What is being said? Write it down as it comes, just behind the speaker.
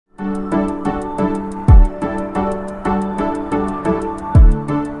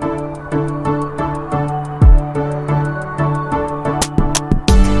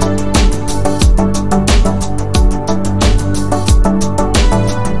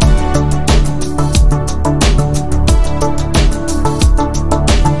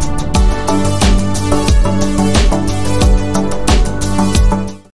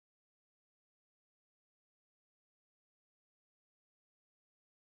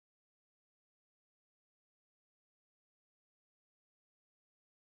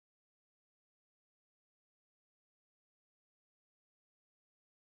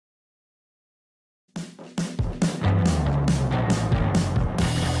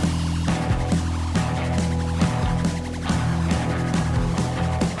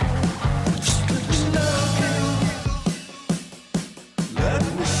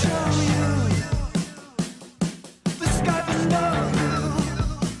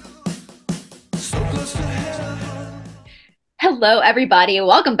Hello, everybody.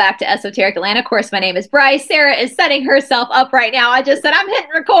 Welcome back to Esoteric Atlanta. Of course, my name is Bryce. Sarah is setting herself up right now. I just said, I'm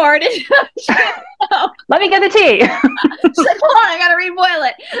hitting record. Let me get the tea. She's like, hold on, I gotta reboil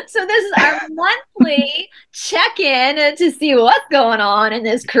it. So this is our monthly check-in to see what's going on in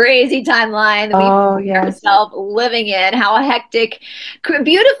this crazy timeline that we Oh, find yes. ourselves living in. How hectic,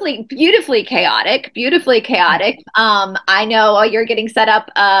 beautifully chaotic, beautifully chaotic. I know you're getting set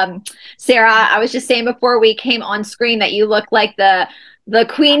up. Sarah, I was just saying before we came on screen that you look like the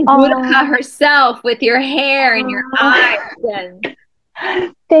Queen Boudica Oh, herself with your hair and your eyes and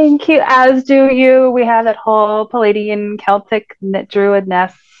thank you. As do you. We have that whole Palladian Celtic Druid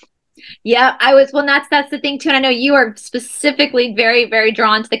nest. yeah, I was, well, that's the thing too. And I know you are specifically very, very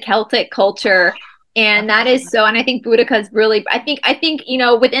drawn to the Celtic culture. And that is so, and I think Boudica is really, I think,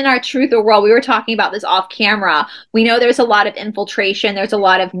 within our truth or world, we were talking about this off camera. We know there's a lot of infiltration, there's a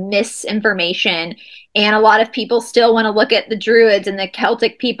lot of misinformation, and a lot of people still want to look at the Druids and the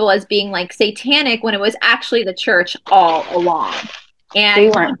Celtic people as being like satanic when it was actually the church all along. They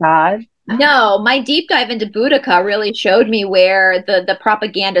And weren't bad. no, my deep dive into Boudica really showed me where the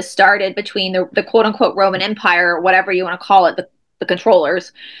propaganda started between the quote unquote Roman Empire, or whatever you want to call it, the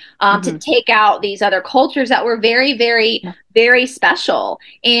controllers, to take out these other cultures that were very, very, very special.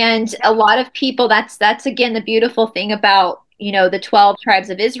 And a lot of people, that's again the beautiful thing about the 12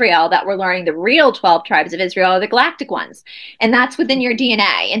 tribes of Israel, that we're learning the real 12 tribes of Israel are the galactic ones. And that's within your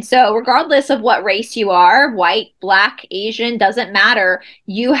DNA. And so regardless of what race you are, white, black, Asian, doesn't matter,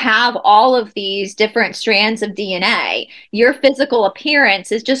 you have all of these different strands of DNA. Your physical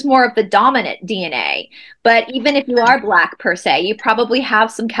appearance is just more of the dominant DNA. But even if you are black per se, you probably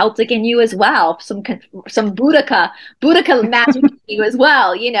have some Celtic in you as well, some Boudica magic in you as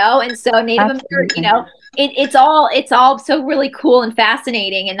well, And so Native American, Absolutely. it's all so really cool and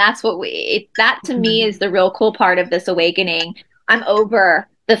fascinating, and that's that to me is the real cool part of this awakening. I'm over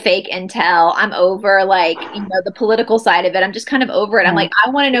the fake intel. I'm over the political side of it. I'm just kind of over it. I'm like, Right.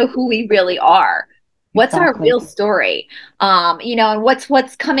 I want to know who we really are. What's our Exactly. real story? And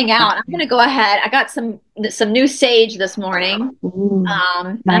what's coming out. I'm gonna go ahead. I got some new sage this morning. Ooh,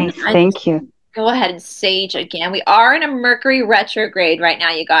 And nice. Thank you. go ahead and sage again. We are in a Mercury retrograde right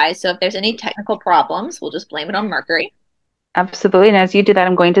now, you guys. So if there's any technical problems, we'll just blame it on Mercury. Absolutely. And as you do that,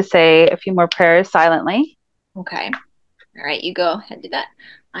 I'm going to say a few more prayers silently. Okay. All right, you go ahead and do that.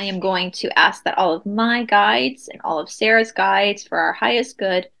 I am going to ask that all of my guides and all of Sarah's guides for our highest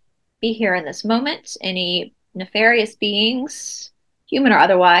good be here in this moment. Any nefarious beings, human or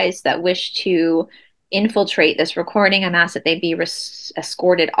otherwise, that wish to infiltrate this recording, I'm asked that they be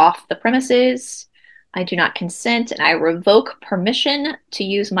escorted off the premises. I do not consent, and I revoke permission to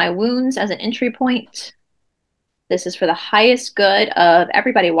use my wounds as an entry point. This is for the highest good of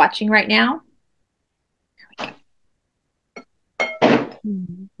everybody watching right now.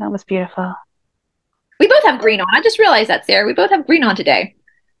 That was beautiful. We both have green on. I just realized that, Sarah. We both have green on today.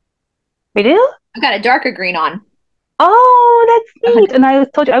 We do? I've got a darker green on. Oh, that's neat. And I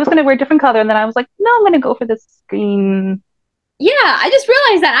told you I was going to wear a different color, and then I was like, no, I'm going to go for this green. Yeah, I just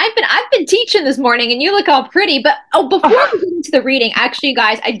realized that I've been teaching this morning and you look all pretty. But before we get into the reading, actually,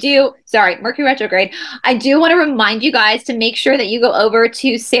 guys, sorry, Mercury retrograde. I do want to remind you guys to make sure that you go over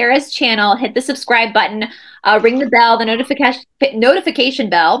to Sarah's channel, hit the subscribe button, ring the bell, the notification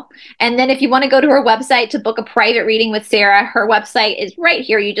bell. And then if you want to go to her website to book a private reading with Sarah, her website is right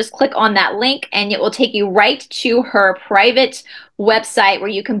here. You just click on that link and it will take you right to her private website where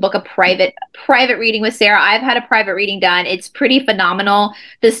you can book a private reading with Sarah. I've had a private reading done. It's pretty phenomenal,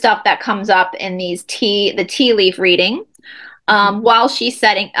 the stuff that comes up in the tea leaf reading. While she's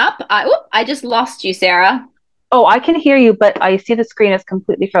setting up, I just lost you, Sarah. Oh, I can hear you, but I see the screen is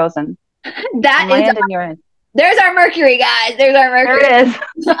completely frozen. That On my is end and your end. There's our Mercury, guys. There's our Mercury. There it is.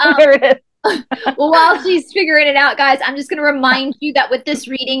 There it is. Well, while she's figuring it out, guys, I'm just going to remind you that with this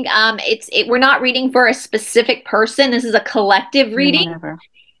reading, we're not reading for a specific person. This is a collective reading. Whatever.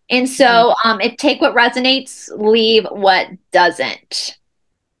 And so if take what resonates, leave what doesn't.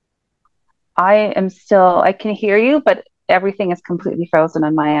 I can hear you, but everything is completely frozen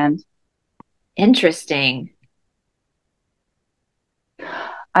on my end. Interesting.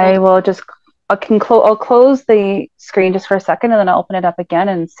 I'll close the screen just for a second and then I'll open it up again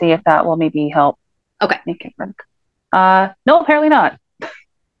and see if that will maybe help. Okay. Make it work. No, apparently not.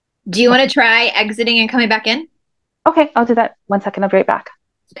 Do you want to try exiting and coming back in? Okay, I'll do that. 1 second, I'll be right back.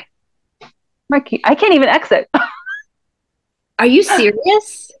 Okay. Marky, I can't even exit. Are you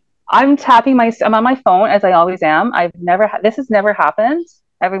serious? I'm on my phone as I always am. This has never happened.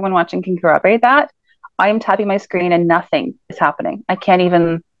 Everyone watching can corroborate that. I am tapping my screen and nothing is happening. I'm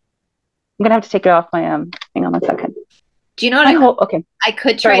going to have to take it off my, hang on 1 second. Do you know what I hope. Okay. I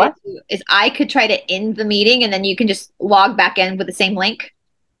could Sorry, try to what? do is I could try to end the meeting and then you can just log back in with the same link.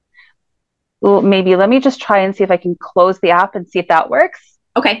 Well, maybe let me just try and see if I can close the app and see if that works.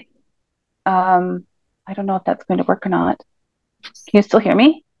 Okay. I don't know if that's going to work or not. Can you still hear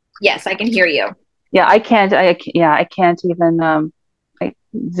me? Yes, I can hear you. Yeah, I can't. Yeah, I can't even.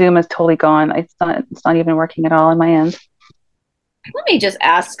 Zoom is totally gone. It's not even working at all on my end. Let me just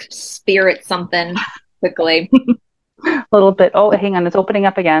ask Spirit something quickly. A little bit. Oh, hang on. It's opening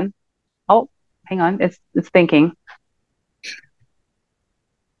up again. Oh, hang on. It's thinking.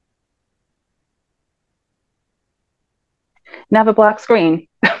 Now I have a black screen.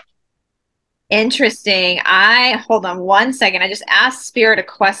 Interesting. Hold on one second. I just asked Spirit a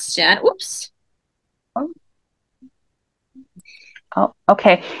question. Oops. Oh,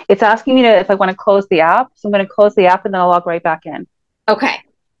 okay. It's asking me if I want to close the app. So I'm going to close the app and then I'll log right back in. Okay. Is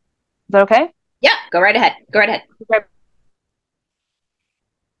that okay? Yeah, go right ahead. Go right ahead. Okay.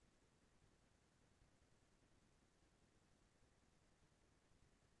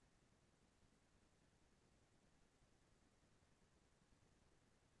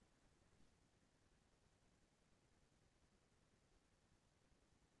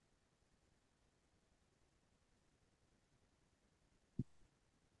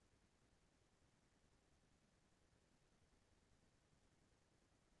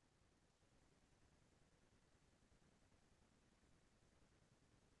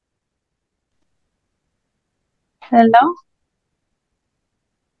 Hello?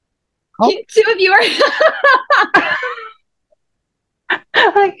 Oh. Two of you are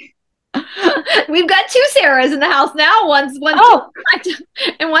We've got two Sarahs in the house now. One's Oh.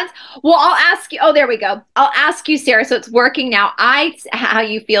 and one's well, I'll ask you. Oh, there we go. I'll ask you, Sarah. So it's working now. How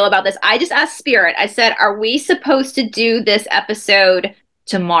you feel about this? I just asked Spirit. I said, are we supposed to do this episode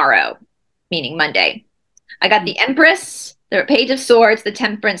tomorrow? Meaning Monday. I got the Empress, the Page of Swords, the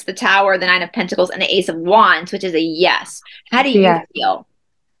Temperance, the Tower, the Nine of Pentacles, and the Ace of Wands, which is a yes. How do you feel?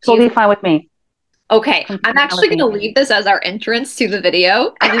 Totally fine with me. Okay, I'm actually going to leave this as our entrance to the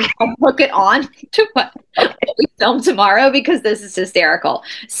video, and then I'll hook it on to what we film tomorrow because this is hysterical.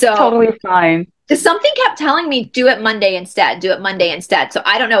 So totally fine. Because something kept telling me do it Monday instead. Do it Monday instead. So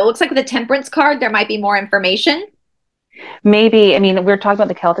I don't know. It looks like with the Temperance card, there might be more information. Maybe. I mean, we're talking about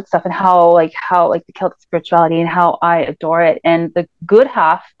the Celtic stuff and how the Celtic spirituality and how I adore it. And the good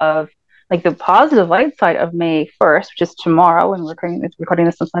half of like the positive light side of May 1st, which is tomorrow, and we're recording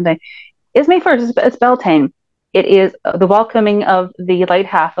this on Sunday, is May 1st. It's Beltane. It is the welcoming of the light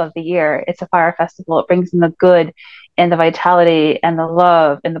half of the year. It's a fire festival. It brings in the good and the vitality and the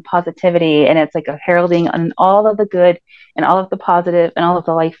love and the positivity. And it's like a heralding on all of the good and all of the positive and all of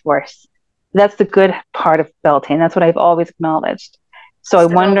the life force. That's the good part of Beltane. That's what I've always acknowledged. So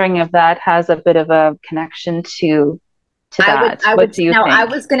I'm wondering if that has a bit of a connection to that. What do you think? I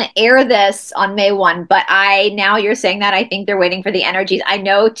was going to air this on May 1, but now you're saying that, I think they're waiting for the energies. I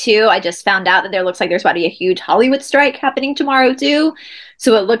know too, I just found out that there looks like there's about to be a huge Hollywood strike happening tomorrow too.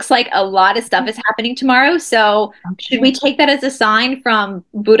 So it looks like a lot of stuff is happening tomorrow. So should we take that as a sign from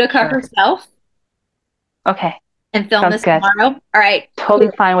Boudica herself? Okay. And film this tomorrow? All right.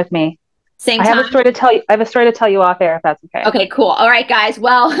 Totally fine with me. Same time. I have a story to tell you. I have a story to tell you off air if that's okay. Okay, cool. All right, guys.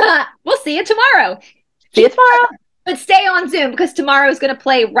 Well, we'll see you tomorrow. See you tomorrow. But stay on Zoom because tomorrow is going to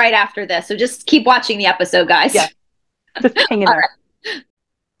play right after this. So just keep watching the episode, guys. Yeah. Just hang in there. Right.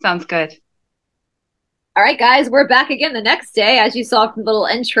 Sounds good. All right, guys, we're back again the next day. As you saw from the little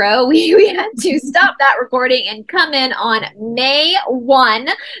intro, we had to stop that recording and come in on May 1.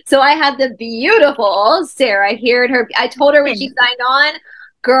 So I had the beautiful Sarah here. I told her when she signed on,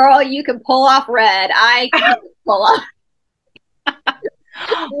 girl, you can pull off red. I can pull off.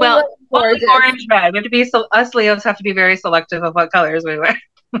 Well, orange red. We have to be us Leos have to be very selective of what colors we wear.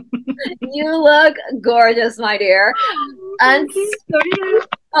 You look gorgeous, my dear.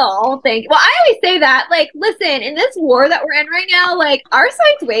 Oh, thank you. Well, I always say that. Like, listen, in this war that we're in right now, like our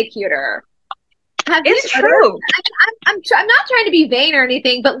side's way cuter. It's true. I'm not trying to be vain or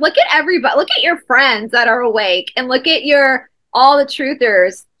anything, but look at everybody. Look at your friends that are awake, and look at all the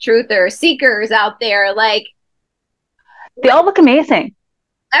truthers, seekers out there. Like, they all look amazing.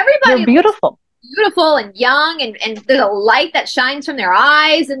 Everybody, they're beautiful and young, and there's a light that shines from their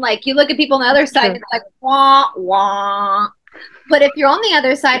eyes. And like, you look at people on the other side, and it's like wah wah. But if you're on the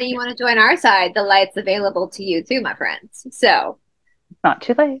other side and you want to join our side, the light's available to you too, my friends. So, not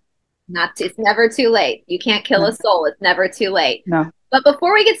too late. It's never too late. You can't kill a soul. It's never too late. No. But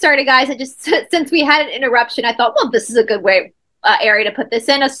before we get started, guys, since we had an interruption, I thought, well, this is a good area to put this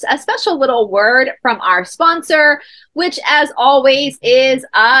in. A special little word from our sponsor, which, as always, is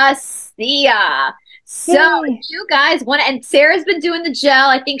Asea. So if Yay. you guys want to, and Sarah's been doing the gel.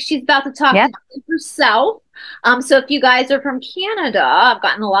 I think she's about to talk Yeah. to Jay herself. So if you guys are from Canada, I've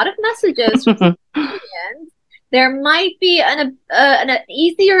gotten a lot of messages from Canadians. There might be an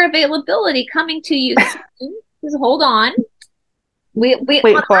easier availability coming to you soon. Just hold on. We Wait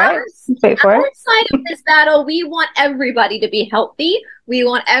on for our, it. Wait for our it. side of this battle, we want everybody to be healthy. We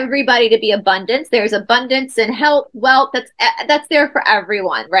want everybody to be abundance. There's abundance and health, wealth. That's there for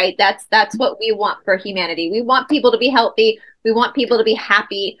everyone, right? That's what we want for humanity. We want people to be healthy. We want people to be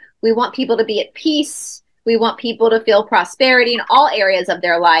happy. We want people to be at peace. We want people to feel prosperity in all areas of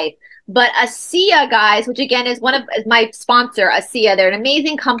their life. But Asea, guys, which again is is my sponsor, Asea, they're an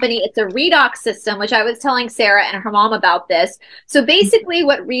amazing company. It's a redox system, which I was telling Sarah and her mom about this. So basically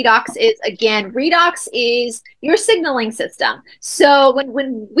what redox is, again, redox is your signaling system. So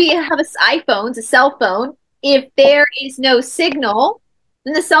when we have iPhones, a cell phone, if there is no signal,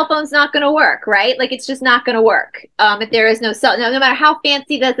 then the cell phone's not going to work, right? Like it's just not going to work. If there is no no matter how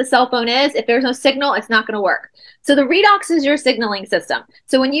fancy that the cell phone is, if there's no signal, it's not going to work. So the redox is your signaling system.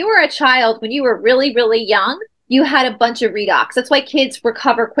 So when you were a child, when you were really, really young, you had a bunch of redox. That's why kids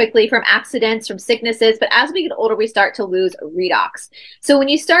recover quickly from accidents, from sicknesses. But as we get older, we start to lose redox. So when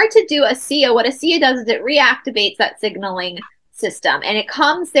you start to do Asea, what Asea does is it reactivates that signaling system. And it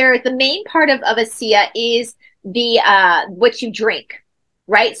comes there. The main part of Asea is the what you drink.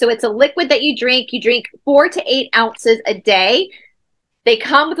 Right? So it's a liquid that you drink. You drink 4 to 8 ounces a day. They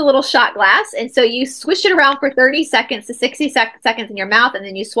come with a little shot glass. And so you swish it around for 30 seconds to 60 seconds in your mouth, and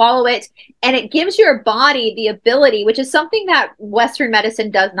then you swallow it. And it gives your body the ability, which is something that Western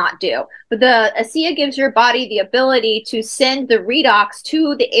medicine does not do. But the Asea gives your body the ability to send the redox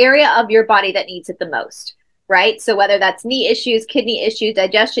to the area of your body that needs it the most. Right? So whether that's knee issues, kidney issues,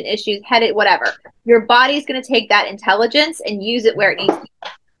 digestion issues, headache, whatever, your body's going to take that intelligence and use it where it needs to be.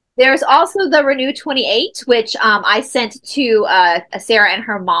 There's also the Renew 28, which I sent to Sarah and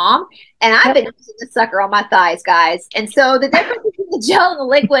her mom. And I've been using this sucker on my thighs, guys. And so the difference between the gel and the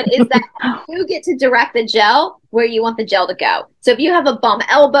liquid is that you get to direct the gel where you want the gel to go. So if you have a bum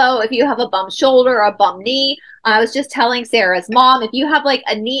elbow, if you have a bum shoulder or a bum knee, I was just telling Sarah's mom, if you have like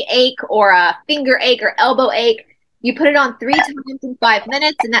a knee ache or a finger ache or elbow ache, you put it on 3 times in 5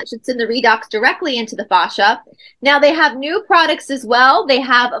 minutes, and that should send the redox directly into the fascia. Now, they have new products as well. They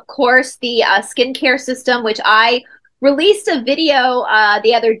have, of course, the skincare system, which I released a video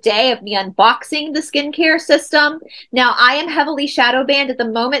the other day of me unboxing the skincare system. Now, I am heavily shadow banned at the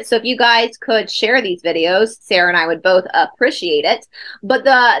moment, so if you guys could share these videos, Sarah and I would both appreciate it. But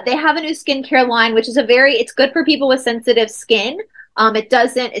they have a new skincare line, which is it's good for people with sensitive skin.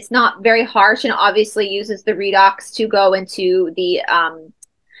 It's not very harsh, and obviously uses the redox to go into the,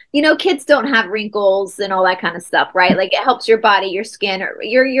 kids don't have wrinkles and all that kind of stuff, right? Like it helps your body, your skin,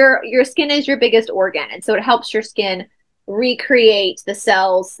 your skin is your biggest organ. And so it helps your skin recreate the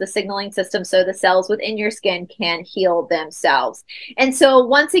cells, the signaling system. So the cells within your skin can heal themselves. And so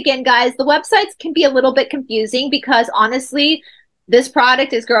once again, guys, the websites can be a little bit confusing because honestly, this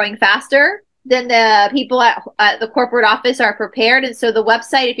product is growing faster then the people at the corporate office are prepared. And so the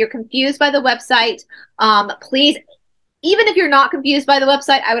website, if you're confused by the website, please, even if you're not confused by the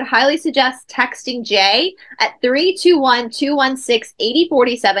website, I would highly suggest texting Jay at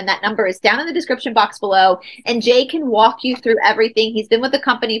 321-216-8047. That number is down in the description box below. And Jay can walk you through everything. He's been with the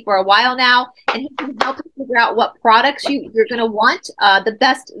company for a while now, and he can help you figure out what products you're going to want, the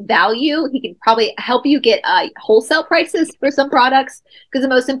best value. He can probably help you get wholesale prices for some products, because the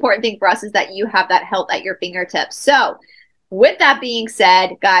most important thing for us is that you have that health at your fingertips. So with that being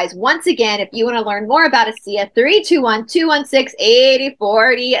said, guys, once again, if you want to learn more about Asea,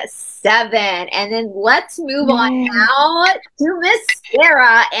 321-216-8047. And then let's move on now to Miss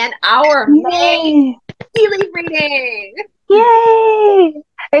Sarah and our May tea leaf reading. Yay!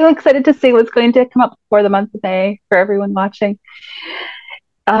 I'm excited to see what's going to come up for the month of May for everyone watching.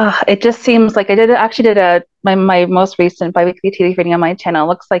 It just seems like I actually did my most recent biweekly tea leaf reading on my channel. It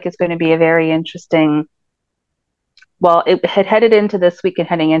looks like it's going to be a very interesting. Well, it had headed into this week and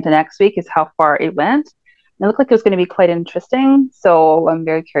heading into next week is how far it went. And it looked like it was going to be quite interesting. So I'm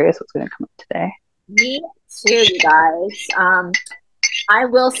very curious what's going to come up today. Me too, you guys. I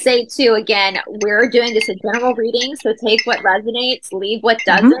will say too, again, we're doing just a general reading. So take what resonates, leave what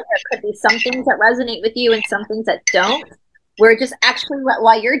doesn't. There could be some things that resonate with you and some things that don't. We're just actually,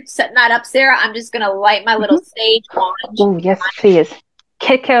 while you're setting that up, Sarah, I'm just going to light my little sage on. Oh, yes, please.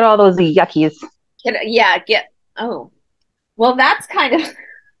 Kick out all those yuckies. Oh, well, that's kind of.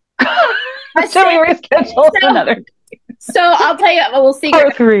 Shall we reschedule another day? So I'll tell you a little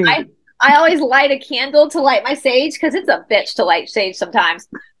secret. I always light a candle to light my sage because it's a bitch to light sage sometimes.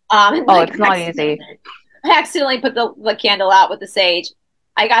 And Oh, like it's not easy. I accidentally put the candle out with the sage.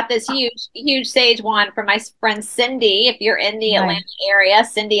 I got this huge sage wand from my friend Cindy. If you're in the Nice. Atlanta area,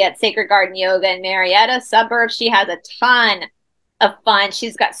 Cindy at Sacred Garden Yoga in Marietta suburbs, she has a ton of fun.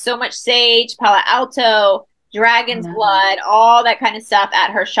 She's got so much sage, Palo Alto, dragon's Nice. blood, all that kind of stuff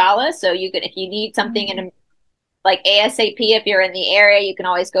at her shala. So you can, if you need something in like ASAP, if you're in the area, you can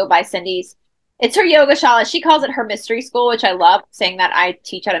always go by Cindy's. It's her yoga shala. She calls it her mystery school, which I love, saying that I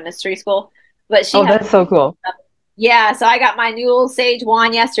teach at a mystery school. But she Oh, has, that's so cool. yeah. So I got my new sage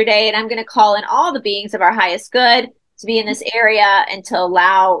wand yesterday, and I'm going to call in all the beings of our highest good to be in this area and to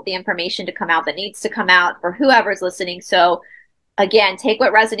allow the information to come out that needs to come out for whoever's listening. So again, take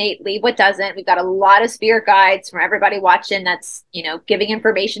what resonates, leave what doesn't. We've got a lot of spirit guides from everybody watching that's, giving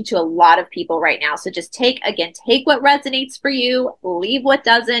information to a lot of people right now. So just take what resonates for you, leave what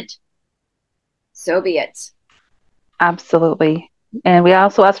doesn't. So be it. Absolutely. And we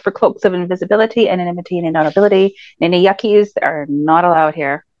also ask for cloaks of invisibility, anonymity, and inaudibility. Any yuckies are not allowed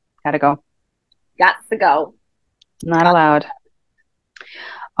here. Gotta go. Got to go. Not allowed.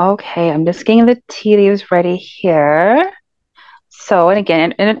 Okay, I'm just getting the tea leaves ready here. So, and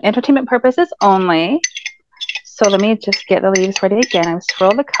again, in entertainment purposes only. So let me just get the leaves ready again. I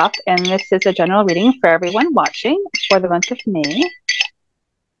swirl the cup, and this is a general reading for everyone watching for the month of May.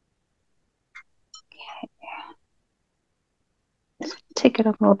 Okay. Just take it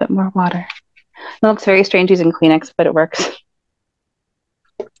up a little bit more water. It looks very strange using Kleenex, but it works.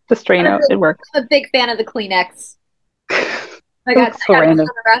 The strain out, it works. I'm a big fan of the Kleenex. I got so random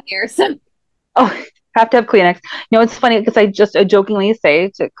around here. So. Oh, have to have Kleenex. It's funny because I just jokingly say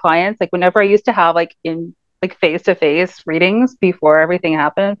to clients, like whenever I used to have face-to-face readings before everything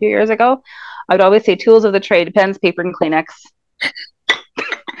happened a few years ago, I would always say tools of the trade, pens, paper, and Kleenex.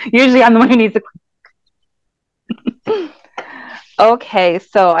 Usually I'm the one who needs the Okay,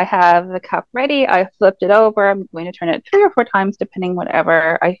 so I have the cup ready. I flipped it over. I'm going to turn it 3 or 4 times, depending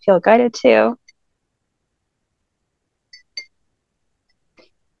whatever I feel guided to.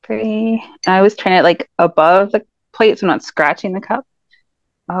 3. I always turn it like above the plate so I'm not scratching the cup.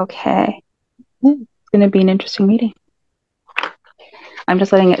 Okay. It's going to be an interesting reading. I'm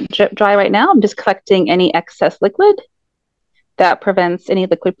just letting it drip dry right now. I'm just collecting any excess liquid that prevents any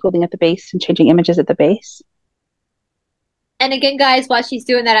liquid pooling at the base and changing images at the base. And again, guys, while she's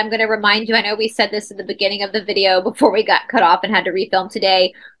doing that, I'm going to remind you, I know we said this at the beginning of the video before we got cut off and had to refilm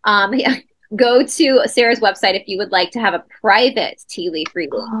today. Go to Sarah's website if you would like to have a private tea leaf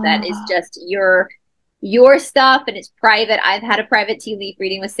reading. That is just your stuff, and it's private. I've had a private tea leaf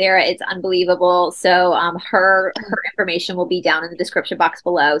reading with Sarah. It's unbelievable. So her information will be down in the description box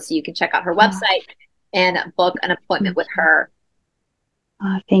below, so you can check out her website and book an appointment with her.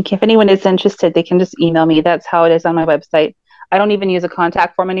 Thank you. If anyone is interested, they can just email me. That's how it is on my website. I don't even use a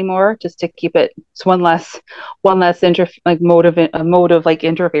contact form anymore, just to keep it mode of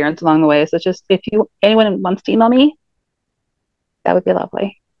interference along the way. So just if anyone wants to email me, that would be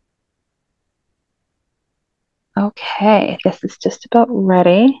lovely. Okay, this is just about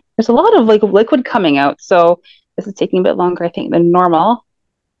ready. There's a lot of liquid coming out, so this is taking a bit longer, I think, than normal.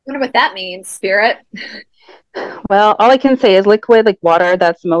 I wonder what that means, Spirit. Well, all I can say is liquid, like water,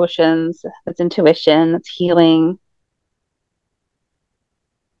 that's emotions, that's intuition, that's healing.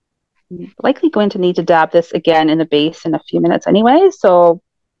 I'm likely going to need to dab this again in the base in a few minutes anyway, so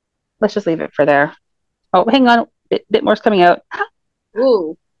let's just leave it for there. Oh, hang on, bit more's coming out.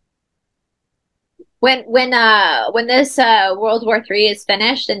 Ooh. When this World War III is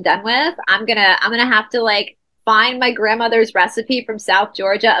finished and done with, I'm gonna have to find my grandmother's recipe from South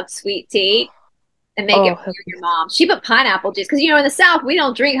Georgia of sweet tea and make it for your mom. She put pineapple juice because in the South we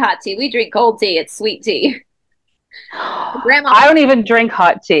don't drink hot tea, we drink cold tea. It's sweet tea. Grandma, I don't even drink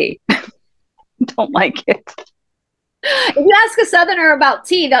hot tea. Don't like it. If you ask a Southerner about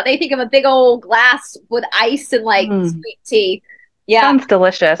tea, they think of a big old glass with ice and sweet tea. Yeah, sounds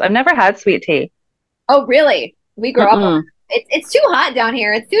delicious. I've never had sweet tea. Oh, really? We grew up on it. It's too hot down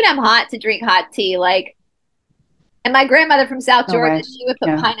here. It's too damn hot to drink hot tea. And my grandmother from South Georgia, she would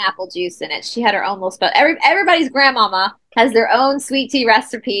put pineapple juice in it. She had her own little spell. Everybody's grandmama has their own sweet tea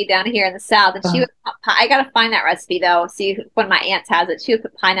recipe down here in the South. And she would, I got to find that recipe though. See if one of my aunts has it. She would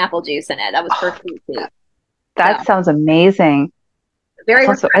put pineapple juice in it. That was her sweet tea. That sounds amazing. Very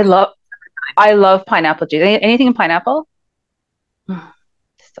I love pineapple juice. Anything in pineapple?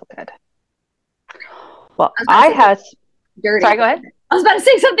 So good. Well, I had dirty. Sorry, go ahead. I was about to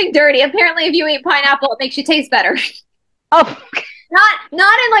say something dirty. Apparently, if you eat pineapple, it makes you taste better. Oh,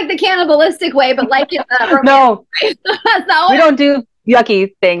 not in the cannibalistic way, but in the no, that's not we don't do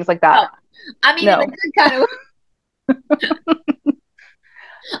yucky things like that. No. I mean, in the good kind of.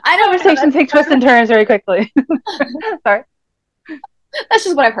 I don't know. Conversations take twists and turns very quickly. Sorry. That's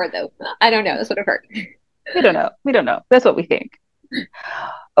just what I've heard, though. I don't know. That's what I've heard. We don't know. We don't know. That's what we think.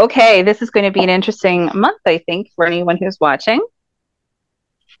 Okay, this is going to be an interesting month, I think, for anyone who's watching.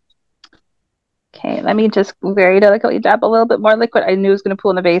 Okay, let me just very delicately dab a little bit more liquid. I knew it was going to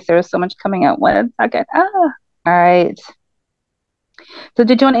pull in the base. There was so much coming out. 1 second. All right. So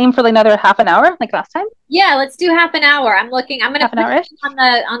did you want to aim for like another half an hour like last time? Yeah, let's do half an hour. I'm looking. I'm going to Half an hour-ish? put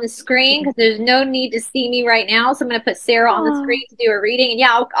on the screen because there's no need to see me right now. So I'm going to put Sarah on the screen to do a reading. And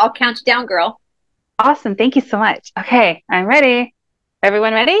yeah, I'll count you down, girl. Awesome. Thank you so much. Okay, I'm ready.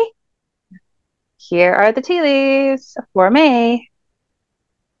 Everyone ready? Here are the tea leaves for May.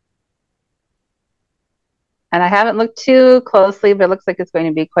 And I haven't looked too closely, but it looks like it's going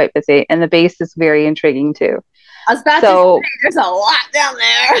to be quite busy. And the base is very intriguing too. I was about to say, there's a lot down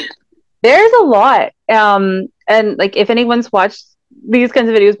there. There's a lot. And like if anyone's watched these kinds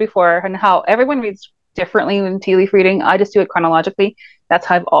of videos before and how everyone reads differently when tea leaf reading, I just do it chronologically. That's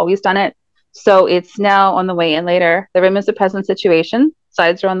how I've always done it. So it's now on the way in later. The rim is the present situation.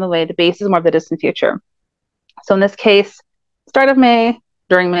 Sides are on the way. The base is more of the distant future. So in this case, start of May,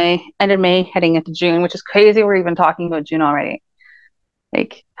 during May, end of May, heading into June, which is crazy. We're even talking about June already.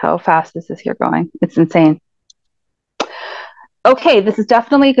 Like how fast is this year going? It's insane. Okay, this is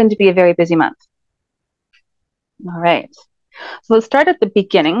definitely going to be a very busy month. All right. So let's start at the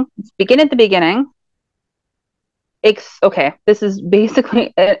beginning. Let's begin at the beginning. Okay, this is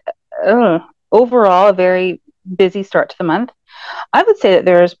basically overall a very busy start to the month. I would say that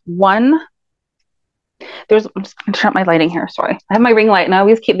I'm just going to turn up my lighting here. Sorry. I have my ring light and I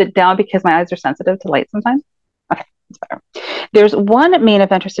always keep it down because my eyes are sensitive to light sometimes. Okay, that's better. There's one main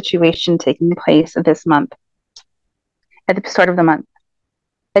event or situation taking place this month at the start of the month.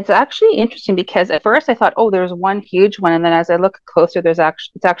 It's actually interesting because at first I thought, oh, there's one huge one. And then as I look closer, it's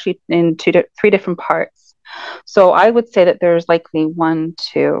actually in three different parts. So I would say that there's likely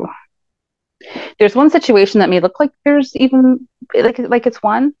there's one situation that may look like there's even like it's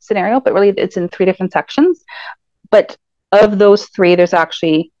one scenario, but really it's in 3 different sections. But of those 3, there's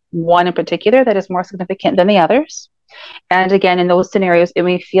actually one in particular that is more significant than the others. And again, in those scenarios, it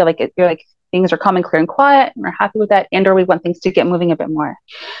may feel like you're like things are calm and clear and quiet, and we're happy with that, and or we want things to get moving a bit more.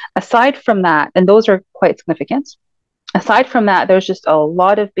 Aside from that, and those are quite significant. Aside from that, there's just a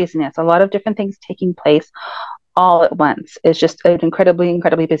lot of busyness, a lot of different things taking place all at once. It's just an incredibly,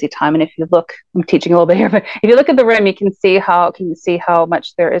 incredibly busy time. And if you look, I'm teaching a little bit here, but if you look at the rim, you can see how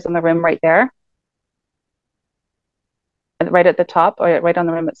much there is on the rim right there, right at the top, or right on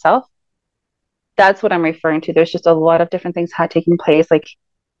the rim itself. That's what I'm referring to. There's just a lot of different things taking place, like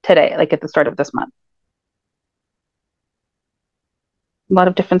today, like at the start of this month. A lot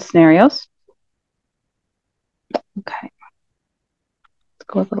of different scenarios. Okay. Let's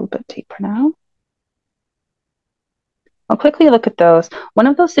go a little bit deeper now. I'll quickly look at those. One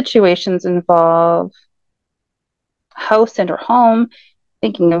of those situations involve house and or home,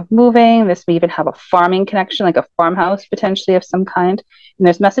 thinking of moving. This may even have a farming connection, like a farmhouse potentially of some kind. And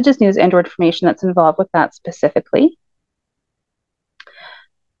there's messages, news, and or information that's involved with that specifically.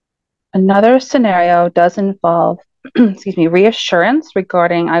 Another scenario does involve, excuse me, reassurance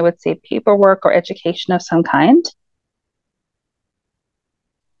regarding, I would say, paperwork or education of some kind.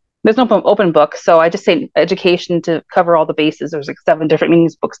 There's no open book, so I just say education to cover all the bases. There's like 7 different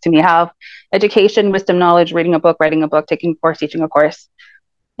meanings books to me have. Education, wisdom, knowledge, reading a book, writing a book, taking a course, teaching a course.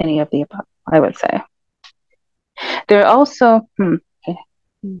 Any of the above, I would say. There are also,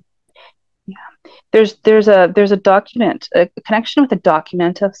 there's a document, a connection with a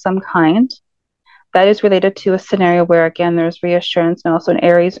document of some kind that is related to a scenario where, again, there's reassurance and also an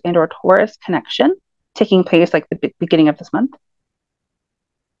Aries and or Taurus connection taking place like the beginning of this month.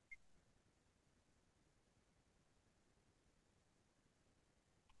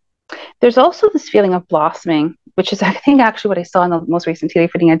 There's also this feeling of blossoming, which is, I think, actually what I saw in the most recent tea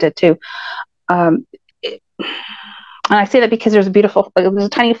leaf reading I did too. And I say that because there's a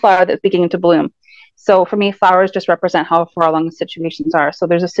tiny flower that's beginning to bloom. So for me, flowers just represent how far along the situations are. So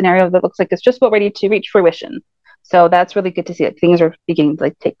there's a scenario that looks like it's just about ready to reach fruition. So that's really good to see that things are beginning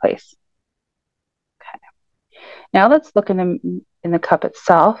to take place. Okay. Now let's look in the cup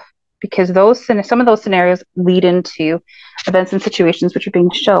itself, because some of those scenarios lead into events and situations which are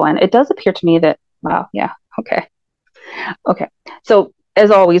being shown. It does appear to me that, wow, yeah, okay. So as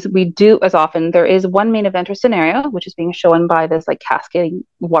always, there is one main event or scenario, which is being shown by this like cascading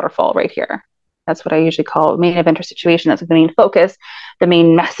waterfall right here. That's what I usually call main event or situation. That's the main focus, the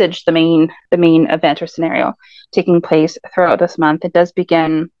main message, the main event or scenario taking place throughout this month. It does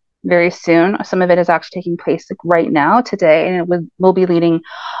begin very soon. Some of it is actually taking place like right now, today, and it will be leading,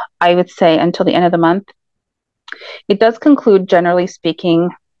 I would say, until the end of the month. It does conclude, generally speaking.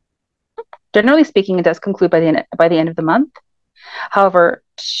 Generally speaking, it does conclude by the end of the month. However,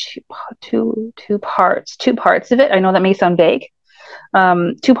 two parts of it. I know that may sound vague.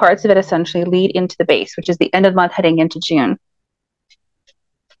 Two parts of it essentially lead into the base, which is the end of the month heading into June.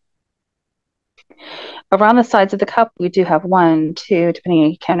 Around the sides of the cup, we do have 1, 2, depending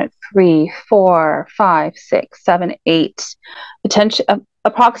on you count it, 3, 4, 5, 6, 7, 8, potentially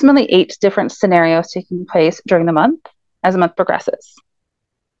approximately 8 different scenarios taking place during the month as the month progresses.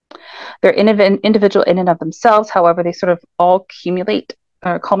 They're individual in and of themselves. However, they sort of all accumulate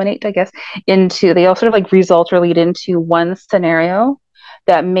or culminate, I guess, they all sort of like result or lead into one scenario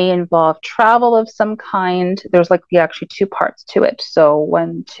that may involve travel of some kind. There's like actually 2 parts to it. So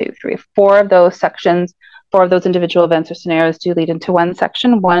 1, 2, 3, 4 of those sections, 4 of those individual events or scenarios do lead into one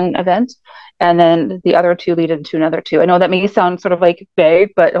section, one event, and then the other 2 lead into another 2. I know that may sound sort of like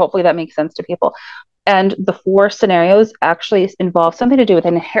vague, but hopefully that makes sense to people. And the 4 scenarios actually involve something to do with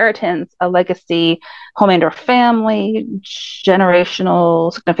inheritance, a legacy, home and or family,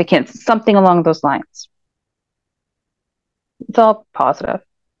 generational significance, something along those lines. It's all positive.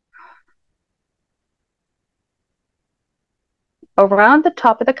 Around the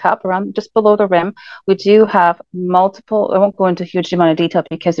top of the cup, around just below the rim, we do have multiple, I won't go into a huge amount of detail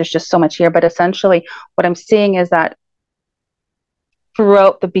because there's just so much here, but essentially what I'm seeing is that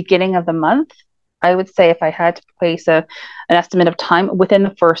throughout the beginning of the month, I would say if I had to place an estimate of time, within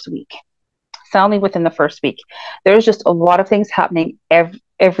the first week, soundly within the first week, there's just a lot of things happening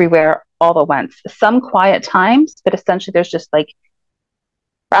everywhere all at once. Some quiet times, but essentially there's just like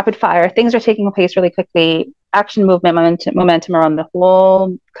rapid fire. Things are taking place really quickly. Action, movement, momentum around the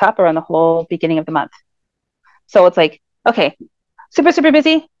whole cup, around the whole beginning of the month. So it's like, okay, super, super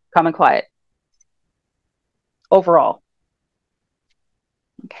busy, calm and quiet. Overall.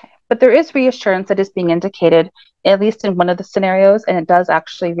 Okay. But there is reassurance that is being indicated, at least in one of the scenarios, and it does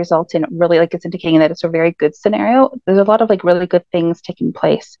actually result in really, like, it's indicating that it's a very good scenario. There's a lot of like really good things taking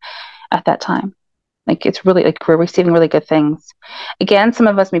place at that time. Like, it's really like we're receiving really good things. Again, some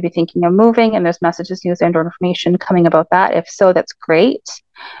of us may be thinking of moving, and there's messages, news, and or information coming about that. If so, that's great.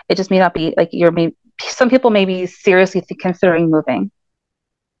 It just may not be like some people may be seriously considering moving.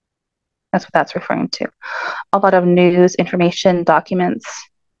 That's what that's referring to. A lot of news, information, documents,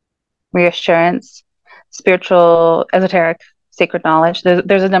 reassurance, spiritual, esoteric, sacred knowledge.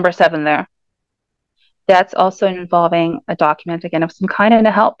 There's a number 7 there. That's also involving a document, again, of some kind, and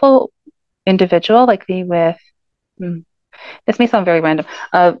a helpful individual, likely with, this may sound very random,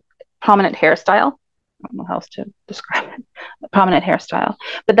 a prominent hairstyle. I don't know how else to describe it. A prominent hairstyle.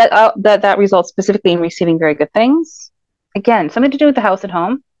 But that results specifically in receiving very good things. Again, something to do with the house and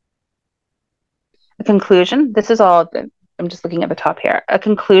home. A conclusion. This is all, I'm just looking at the top here. A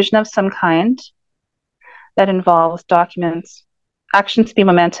conclusion of some kind that involves documents, action, speed,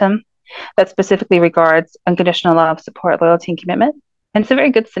 momentum, that specifically regards unconditional love, support, loyalty, and commitment. And it's a very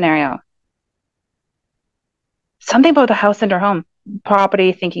good scenario. Something about the house and or home.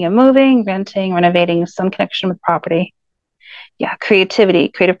 Property, thinking of moving, renting, renovating, some connection with property. Yeah, creativity,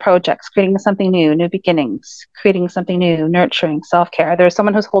 creative projects, creating something new, new beginnings, creating something new, nurturing, self-care. There's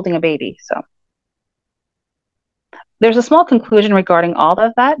someone who's holding a baby, so. There's a small conclusion regarding all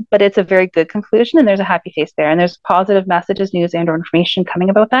of that, but it's a very good conclusion, and there's a happy face there, and there's positive messages, news, and or information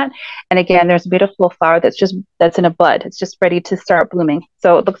coming about that. And again, there's a beautiful flower that's in a bud. It's just ready to start blooming.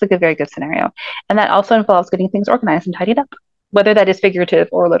 So it looks like a very good scenario. And that also involves getting things organized and tidied up, whether that is figurative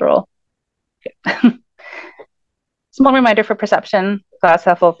or literal. Okay. Small reminder for perception: glass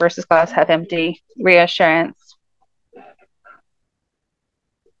half full versus glass half empty. Reassurance.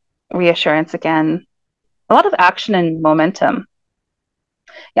 Reassurance again. A lot of action and momentum.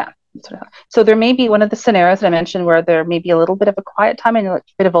 Yeah. So there may be one of the scenarios that I mentioned where there may be a little bit of a quiet time and a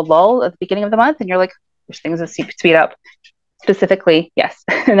bit of a lull at the beginning of the month, and you're like, there's things that speed up. Specifically, yes.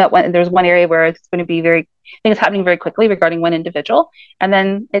 And there's one area where it's going to be things happening very quickly regarding one individual, and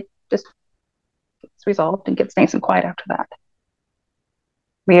then it just gets resolved and gets nice and quiet after that.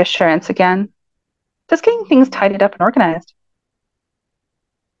 Reassurance again. Just getting things tidied up and organized.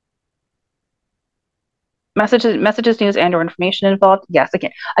 Messages, news, and or information involved. Yes,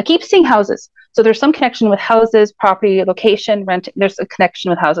 again, I keep seeing houses. So there's some connection with houses, property, location, rent. There's a connection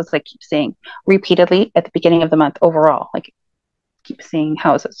with houses I keep seeing repeatedly at the beginning of the month overall. Like, keep seeing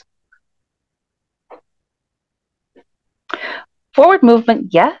houses. Forward movement,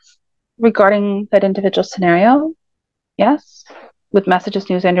 yes. Regarding that individual scenario, yes. With messages,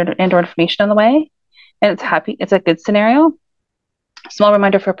 news, and or information on the way. And it's a good scenario. Small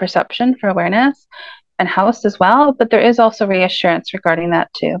reminder for perception, for awareness, and house as well. But there is also reassurance regarding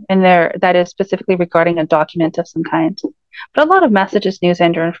that too. And that is specifically regarding a document of some kind. But a lot of messages, news,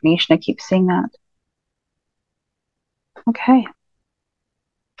 and or information, I keep seeing that. Okay.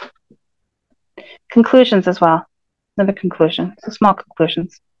 Conclusions as well. Another conclusion. So small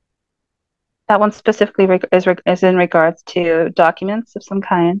conclusions. That one specifically is in regards to documents of some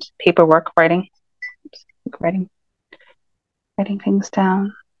kind, paperwork, writing. Oops, writing things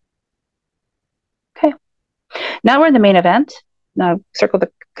down. Okay. Now we're in the main event. Now circle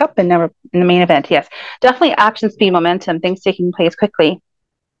the cup, and now we're in the main event. Yes, definitely action, speed, momentum, things taking place quickly.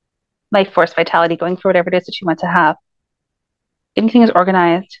 Life force, vitality, going for whatever it is that you want to have. Anything is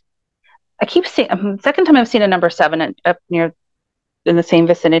organized. I keep seeing, second time I've seen a number 7 up near in the same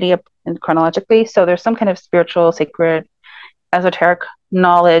vicinity up in chronologically. So there's some kind of spiritual, sacred, esoteric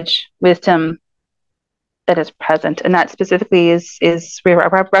knowledge, wisdom that is present. And that specifically is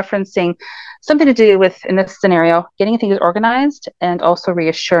referencing something to do with, in this scenario, getting things organized and also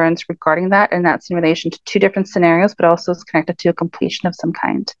reassurance regarding that. And that's in relation to 2 different scenarios, but also is connected to a completion of some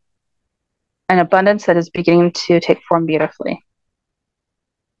kind. An abundance that is beginning to take form beautifully.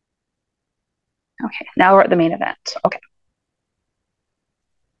 Okay, now we're at the main event. Okay.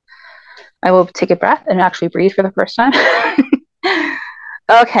 I will take a breath and actually breathe for the first time.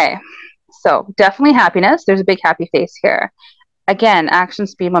 Okay, so definitely happiness. There's a big happy face here. Again, action,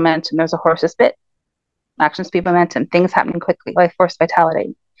 speed, momentum. There's a horse's bit. Action, speed, momentum. Things happening quickly. Life force,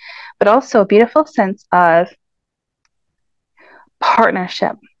 vitality. But also a beautiful sense of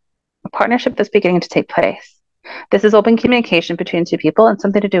partnership. A partnership that's beginning to take place. This is open communication between 2 people and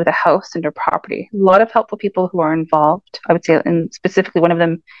something to do with a house and your property. A lot of helpful people who are involved. I would say, and specifically one of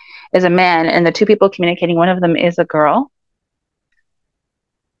them is a man, and the 2 people communicating, one of them is a girl.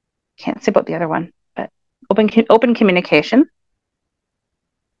 Can't say about the other one, but open communication.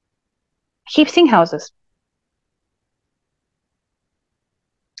 Keep seeing houses.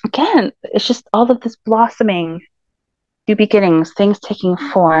 Again, it's just all of this blossoming, new beginnings, things taking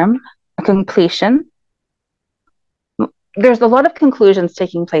form, a completion. There's a lot of conclusions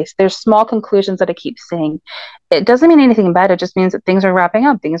taking place. There's small conclusions that I keep seeing. It doesn't mean anything bad. It just means that things are wrapping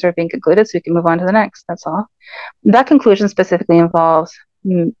up. Things are being concluded so we can move on to the next. That's all. That conclusion specifically involves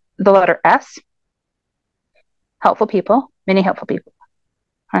the letter S. Helpful people, many helpful people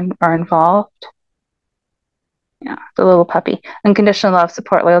are involved. Yeah, the little puppy. Unconditional love,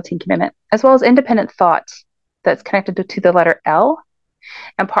 support, loyalty, and commitment, as well as independent thought that's connected to the letter L,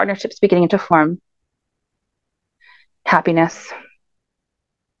 and partnerships beginning to form. Happiness.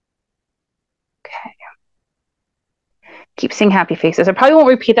 Okay. Keep seeing happy faces. I probably won't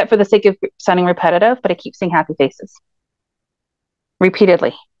repeat that for the sake of sounding repetitive, but I keep seeing happy faces.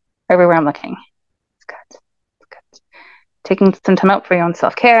 Repeatedly. Everywhere I'm looking. It's good. It's good. Taking some time out for your own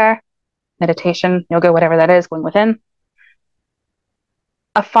self-care, meditation, yoga, whatever that is, going within.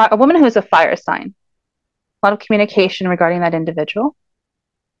 A woman who is a fire sign. A lot of communication regarding that individual.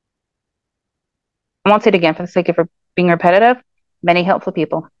 I won't say it again for the sake of being repetitive. Many helpful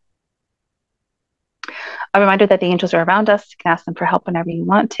people. A reminder that the angels are around us. You can ask them for help whenever you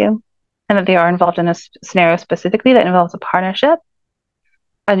want to. And that they are involved in a scenario specifically that involves a partnership,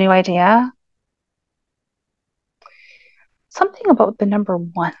 a new idea. Something about the number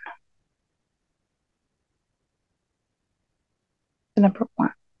 1. The number 1.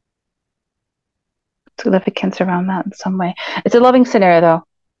 Significance around that in some way. It's a loving scenario though.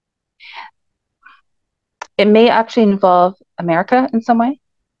 It may actually involve America in some way.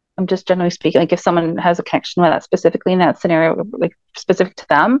 I'm just generally speaking, like if someone has a connection with that specifically in that scenario, like specific to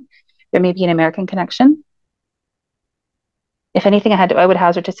them, there may be an American connection. If anything, I would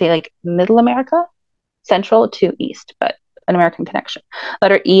hazard to say like Middle America, Central to East, but an American connection.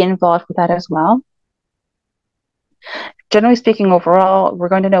 Letter E involved with that as well. Generally speaking, overall, we're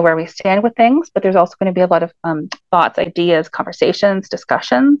going to know where we stand with things, but there's also going to be a lot of thoughts, ideas, conversations,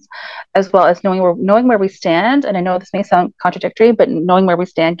 discussions, as well as knowing where we stand. And I know this may sound contradictory, but knowing where we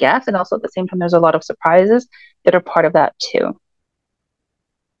stand, yes. And also at the same time, there's a lot of surprises that are part of that too.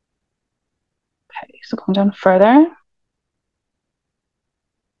 Okay, so going down further.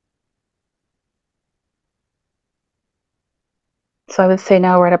 So I would say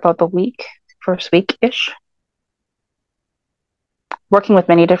now we're at about the first week-ish. Working with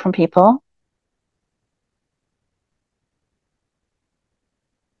many different people.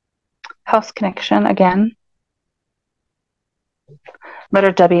 House connection again.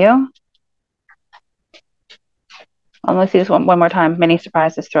 Letter W. I'll only see this one more time. Many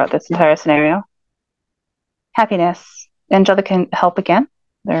surprises throughout this entire scenario. Happiness. Angelic help again.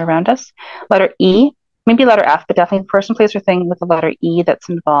 They're around us. Letter E. maybe letter F, but definitely person, place, or thing with the letter E that's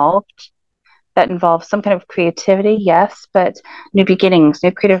involved. That involves some kind of creativity, yes, but new beginnings,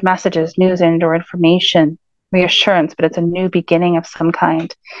 new creative messages, news and or information, reassurance, but it's a new beginning of some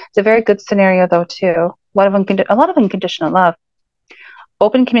kind. It's a very good scenario, though, too. A lot of unconditional love.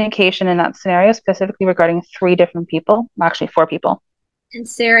 Open communication in that scenario, specifically regarding 3 different people, actually 4 people. And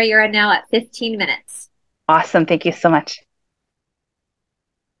Sarah, you're now at 15 minutes. Awesome. Thank you so much.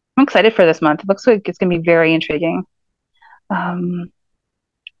 I'm excited for this month. It looks like it's going to be very intriguing.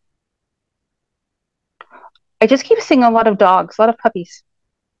 I just keep seeing a lot of dogs, a lot of puppies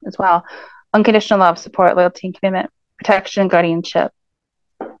as well. Unconditional love, support, loyalty, and commitment, protection, guardianship.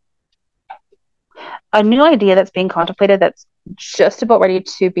 A new idea that's being contemplated that's just about ready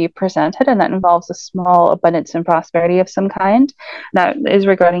to be presented, and that involves a small abundance and prosperity of some kind. That is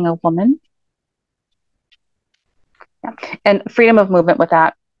regarding a woman. Yeah. And freedom of movement with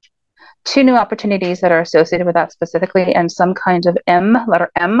that. 2 new opportunities that are associated with that specifically, and some kind of letter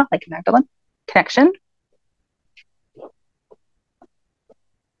M, like Magdalene, connection.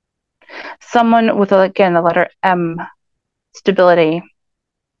 Someone with, again, the letter M, stability.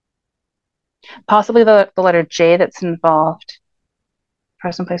 Possibly the letter J that's involved.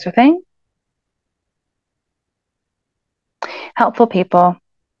 Person, place, or thing. Helpful people.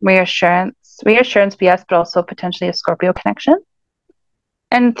 Reassurance. Reassurance, yes, but also potentially a Scorpio connection.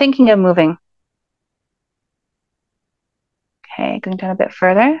 And thinking of moving. Okay, going down a bit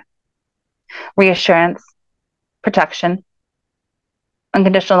further. Reassurance. Protection.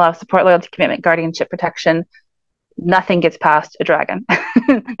 Unconditional love, support, loyalty, commitment, guardianship, protection. Nothing gets past a dragon.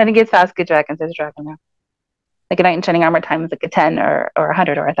 Nothing gets past good dragons. There's a dragon there. Like a knight in shining armor times like a 10 or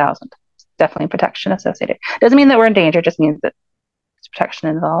 100 or 1,000. Definitely protection associated. Doesn't mean that we're in danger. It just means that there's protection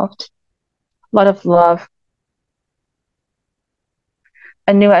involved. A lot of love.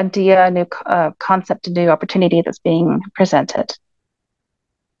 A new idea, a new concept, a new opportunity that's being presented.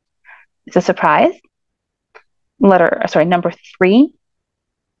 It's a surprise. Number 3.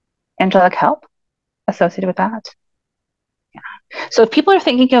 Angelic help associated with that. Yeah. So if people are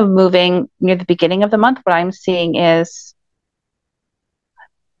thinking of moving near the beginning of the month, what I'm seeing is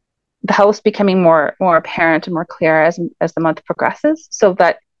the house becoming more apparent and more clear as the month progresses. So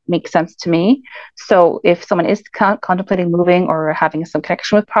that makes sense to me. So if someone is contemplating moving or having some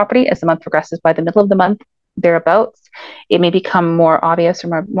connection with property as the month progresses, by the middle of the month, thereabouts, it may become more obvious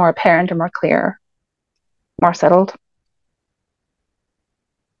or more apparent or more clear, more settled.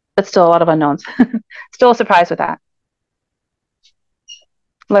 But still a lot of unknowns. Still a surprise with that.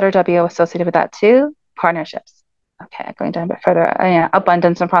 Letter W associated with that too. Partnerships. Okay, going down a bit further. Yeah,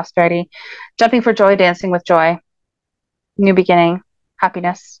 abundance and prosperity. Jumping for joy, dancing with joy. New beginning.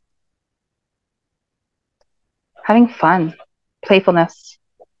 Happiness. Having fun. Playfulness.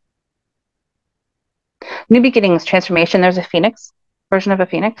 New beginnings, transformation. There's a phoenix, version of a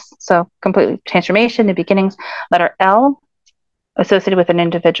phoenix. So completely transformation, new beginnings. Letter L associated with an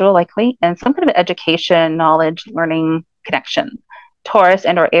individual likely, and some kind of education, knowledge, learning connection. Taurus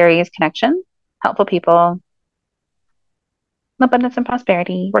and or Aries connection. Helpful people. Abundance and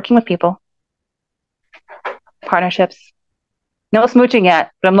prosperity. Working with people. Partnerships. No smooching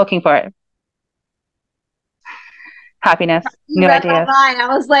yet, but I'm looking for it. Happiness. You new read ideas. my mind. I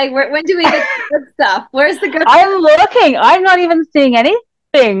was like, when do we get the good stuff? Where's the good I'm looking. I'm not even seeing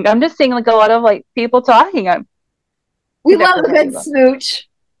anything. I'm just seeing like a lot of like people talking. We love a good smooch.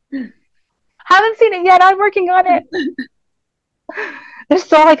 Haven't seen it yet. I'm working on it. There's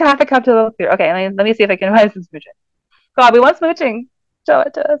still like half a cup to look through. Okay, let me see if I can find some smooching. God, we want smooching. Show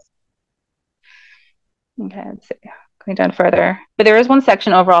it to us. Okay, let's see. Going down further. But there is one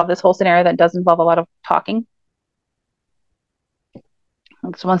section overall of this whole scenario that does involve a lot of talking.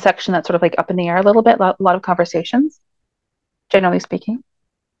 It's one section that's sort of like up in the air a little bit, a lot of conversations, generally speaking.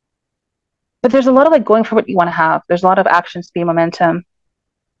 But there's a lot of like going for what you want to have. There's a lot of action, speed, momentum.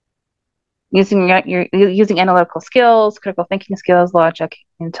 Using using analytical skills, critical thinking skills, logic,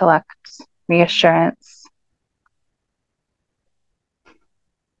 intellect, reassurance.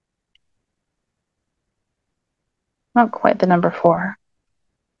 Not quite the number 4.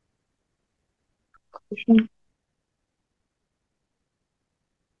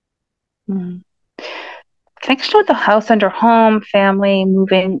 Connection with the house under home, family,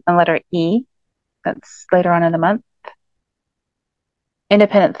 moving, and letter E. That's later on in the month.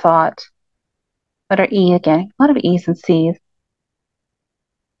 Independent thought. Letter E again. A lot of E's and C's.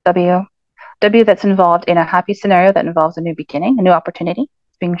 W. W that's involved in a happy scenario that involves a new beginning, a new opportunity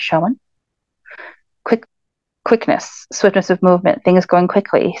being shown. Quickness, swiftness of movement, things going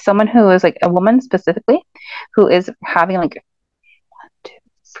quickly. Someone who is like a woman specifically, who is having like 1, 2,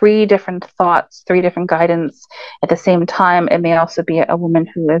 three different thoughts, three different guidance at the same time. It may also be a woman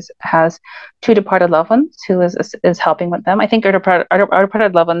who has two departed loved ones who is helping with them. I think our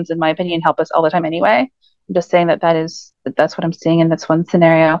departed loved ones, in my opinion, help us all the time anyway. I'm just saying that's what I'm seeing in this one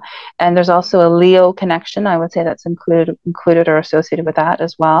scenario. And there's also a Leo connection, I would say, that's included or associated with that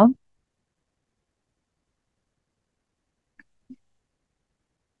as well.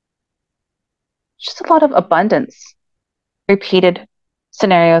 Just a lot of abundance, repeated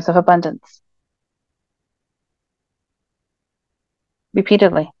scenarios of abundance.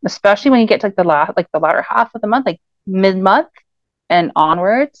 Repeatedly, especially when you get to the latter half of the month, like mid-month and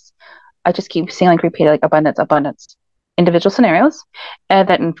onwards. I just keep seeing repeated abundance. Individual scenarios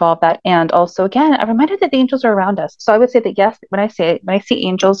that involve that. And also, again, a reminder that the angels are around us. So I would say that yes, when I see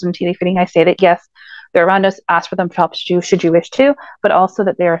angels in tea leaf reading, I say that yes, they're around us. Ask for them to help you should you wish to, but also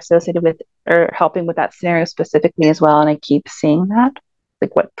that they are associated with or helping with that scenario specifically as well. And I keep seeing that.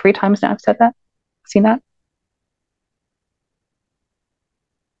 3 times now I've said that? Seen that?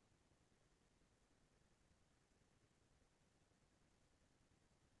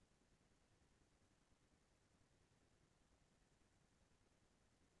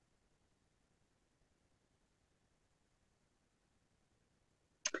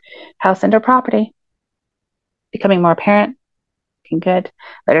 House and or property. Becoming more apparent. Looking good.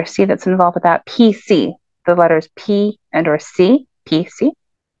 Letter C that's involved with that. PC. The letters P and or C. PC.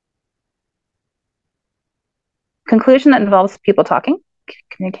 Conclusion that involves people talking.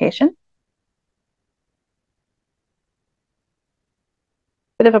 Communication.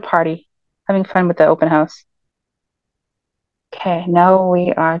 Bit of a party. Having fun with the open house. Okay, now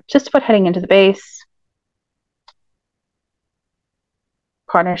we are just about heading into the base.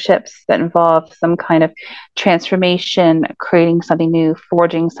 Partnerships that involve some kind of transformation, creating something new,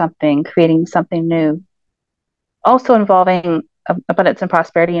 forging something, creating something new. Also involving abundance and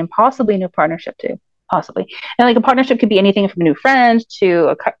prosperity and possibly a new partnership too, possibly. And a partnership could be anything from a new friend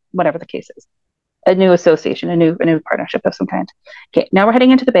to whatever the case is. A new association, a new partnership of some kind. Okay, now we're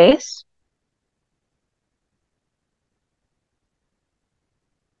heading into the base.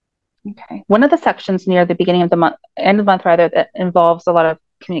 Okay, one of the sections near the beginning of the month, end of the month rather, that involves a lot of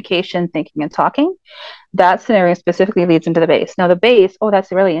communication, thinking, and talking. That scenario specifically leads into the base. Now the base, oh,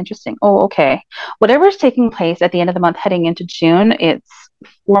 that's really interesting. Oh, okay. Whatever is taking place at the end of the month heading into June, it's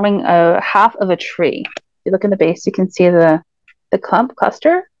forming a half of a tree. If you look in the base, you can see the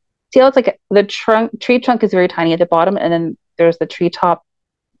cluster. See how it's the tree trunk is very tiny at the bottom, and then there's the tree top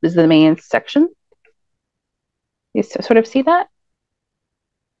is the main section. You sort of see that?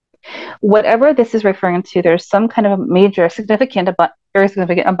 Whatever this is referring to, there's some kind of major, very significant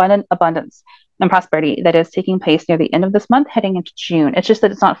abundance and prosperity that is taking place near the end of this month, heading into June. It's just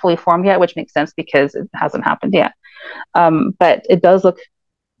that it's not fully formed yet, which makes sense because it hasn't happened yet. But it does look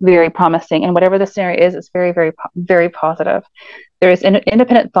very promising, and whatever the scenario is, it's very, very, very positive. There is an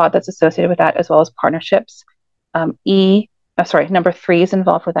independent thought that's associated with that, as well as partnerships. Number 3 is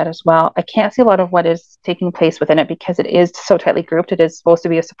involved with that as well. I can't see a lot of what is taking place within it because it is so tightly grouped. It is supposed to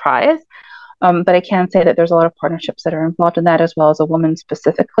be a surprise. But I can say that there's a lot of partnerships that are involved in that, as well as a woman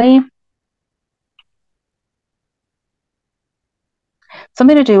specifically.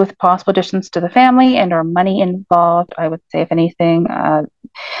 Something to do with possible additions to the family and or money involved. I would say, if anything,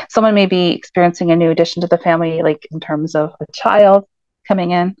 someone may be experiencing a new addition to the family, in terms of a child coming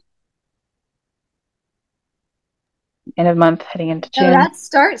in. End of month heading into June. No, that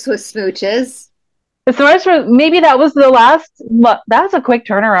starts with smooches. Maybe that was the last. That's a quick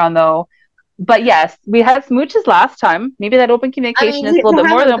turnaround, though. But yes, we had smooches last time. Maybe that open communication is a little bit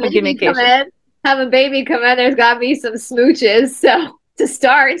more than open communication. Have a baby come in. There's got to be some smooches. So to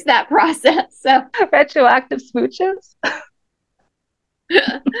start that process. So retroactive smooches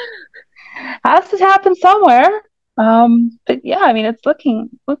has to happen somewhere. But yeah, I mean,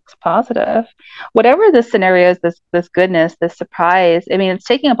 looks positive. Whatever this scenario is, this goodness, this surprise, I mean, it's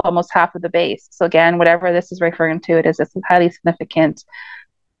taking up almost half of the base. So again, whatever this is referring to, it is a highly significant,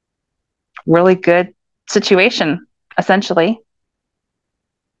 really good situation, essentially.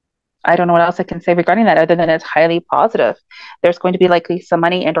 I don't know what else I can say regarding that other than it's highly positive. There's going to be likely some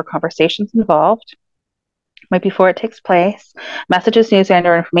money and or conversations involved right before it takes place. Messages, news, and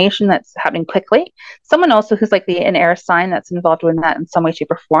or information that's happening quickly. Someone also who's likely an air sign that's involved in that in some way,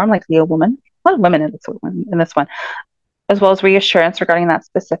 shape, or form, like Leo woman. A lot of women in this one, as well as reassurance regarding that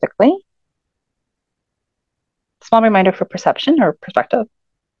specifically. Small reminder for perception or perspective.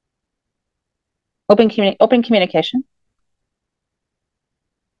 Open communication.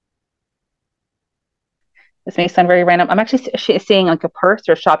 This may sound very random. I'm actually seeing a purse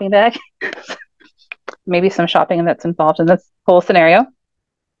or a shopping bag. Maybe some shopping that's involved in this whole scenario.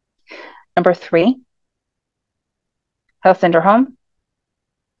 Number 3, house and or home.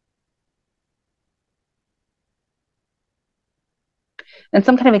 And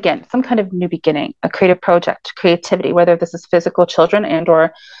some kind of, again, some kind of new beginning, a creative project, creativity, whether this is physical, children, and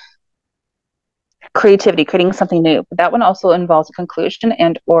or creativity, creating something new. But that one also involves a conclusion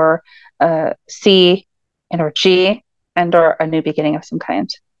and or C and or G and or a new beginning of some kind.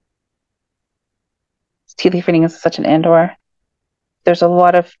 Tea leaf reading is such an and or. There's a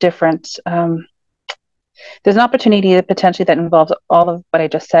lot of different, there's an opportunity potentially that involves all of what I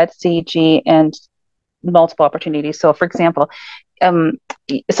just said, C, G, and multiple opportunities. So for example,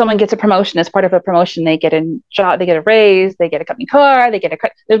 someone gets a promotion. As part of a promotion, they get a job, they get a raise, they get a company car, they get a,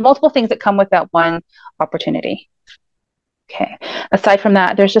 there's multiple things that come with that one opportunity. Okay. Aside from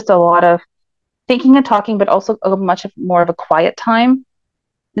that, there's just a lot of thinking and talking, but also much more of a quiet time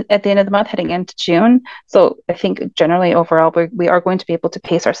at the end of the month heading into June. So I think generally overall, we are going to be able to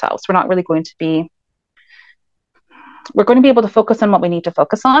pace ourselves. We're not really going to be, we're going to be able to focus on what we need to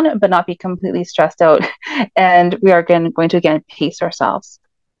focus on, but not be completely stressed out. And we are going to, again, pace ourselves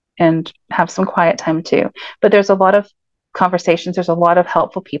and have some quiet time too. But there's a lot of conversations. There's a lot of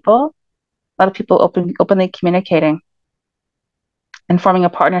helpful people, a lot of people openly communicating and forming a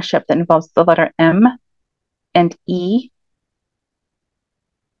partnership that involves the letter M and E.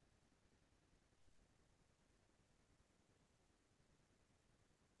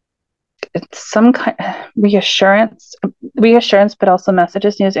 It's some kind of reassurance, but also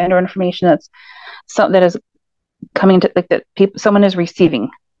messages, news, and or information that is coming to, like, that people, someone is receiving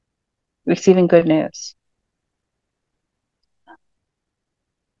good news.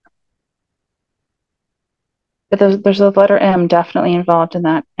 But there's a letter M definitely involved in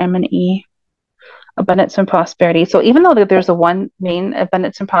that, M and E, abundance and prosperity. So even though there's a one main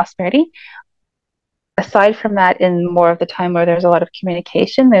abundance and prosperity, aside from that, in more of the time where there's a lot of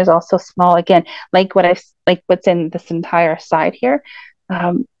communication, there's also small, again, like what's in this entire side here,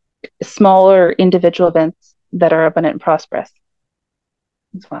 smaller individual events that are abundant and prosperous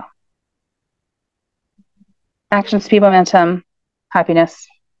as well. Action, speed, momentum, happiness,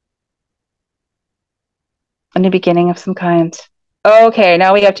 a new beginning of some kind. Okay,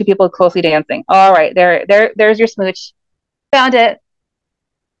 now we have 2 people closely dancing. All right, there's your smooch. Found it.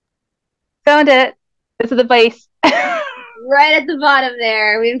 This is the place. Right at the bottom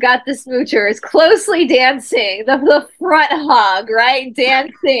there, we've got the smoochers closely dancing, the front hug, right?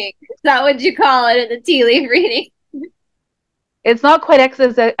 Dancing. Is that what you call it in the tea leaf reading? It's not quite X,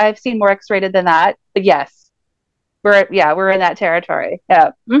 as I've seen more X-rated than that, but yes, we're in that territory.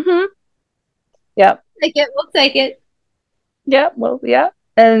 Yeah. Mm-hmm. Yep. We'll take it. Yeah. Well, yeah.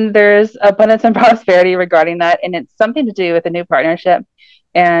 And there's abundance and prosperity regarding that, and it's something to do with a new partnership.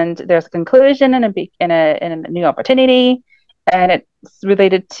 And there's a conclusion and a new opportunity, and it's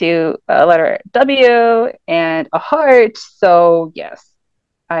related to a letter W and a heart. So yes,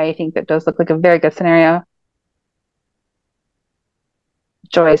 I think that does look like a very good scenario.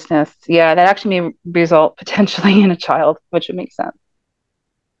 Joyousness, yeah, that actually may result potentially in a child, which would make sense.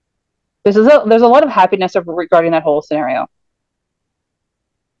 There's a lot of happiness regarding that whole scenario.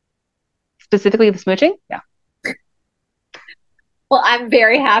 Specifically the smooching, yeah. Well, I'm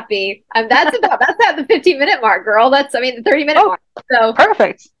very happy. That's at the 15-minute mark, girl. The 30-minute mark. So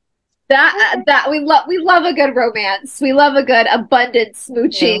perfect. That we love a good romance. We love a good abundant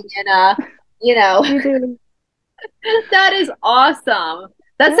smooching, and we do. That is awesome.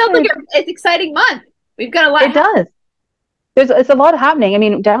 That sounds like it's an exciting month. We've got a lot. It does. It's a lot happening. I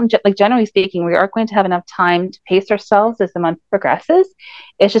mean, generally speaking, we are going to have enough time to pace ourselves as the month progresses.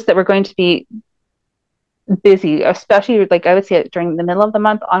 It's just that we're going to be busy, especially, like, I would say during the middle of the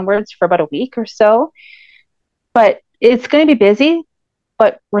month onwards for about a week or so. But it's going to be busy,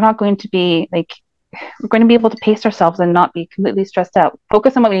 but we're not going to be we're going to be able to pace ourselves and not be completely stressed out.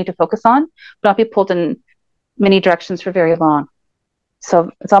 Focus on what we need to focus on, but not be pulled in many directions for very long.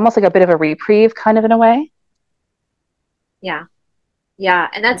 So it's almost like a bit of a reprieve, kind of, in a way. Yeah.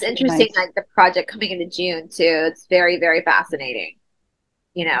 And that's interesting. Nice. Like the project coming into June too. It's very, very fascinating.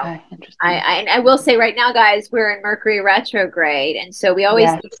 I will say right now, guys, we're in Mercury retrograde, and so we always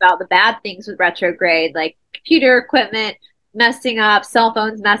think about the bad things with retrograde, like computer equipment messing up, cell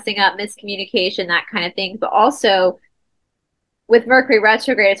phones messing up, miscommunication, that kind of thing. But also with Mercury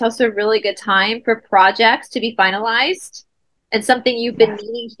retrograde, it's also a really good time for projects to be finalized and something you've been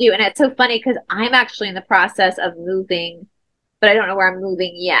needing to do. And it's so funny because I'm actually in the process of moving, but I don't know where I'm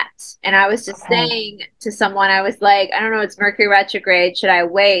moving yet. And I was just saying to someone, I was like, I don't know, it's Mercury retrograde. Should I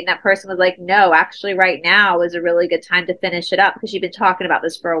wait? And that person was like, no, actually right now is a really good time to finish it up because you've been talking about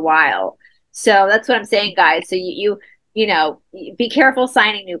this for a while. So that's what I'm saying, guys. So be careful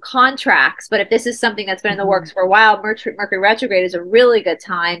signing new contracts. But if this is something that's been in the Mhm. works for a while, Mercury retrograde is a really good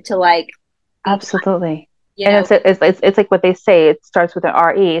time to like be Absolutely. you And know it's like what they say, it starts with an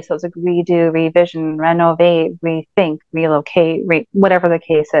RE. So it's like redo, revision, renovate, rethink, relocate, whatever the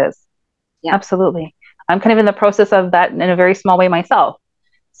case is. yeah. Absolutely. I'm kind of in the process of that in a very small way myself.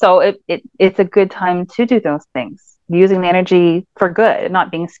 So it's a good time to do those things, using the energy for good,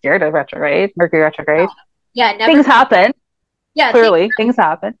 not being scared of retrograde, Mercury retrograde. Yeah, never. Things happen. Yeah, Clearly, things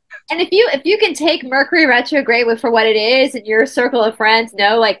happen. and if you can take Mercury retrograde with for what it is, and your circle of friends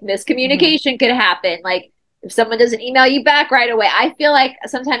know like Mm-hmm. miscommunication could happen. Like if someone doesn't email you back right away, I feel like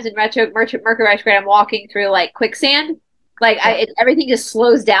sometimes in Mercury retrograde, I'm walking through like quicksand. Like Yeah. everything just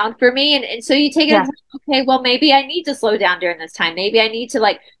slows down for me, and so you take it Yeah. as okay, well maybe I need to slow down during this time. Maybe I need to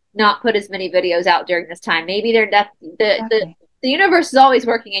like not put as many videos out during this time. Maybe Exactly. the universe is always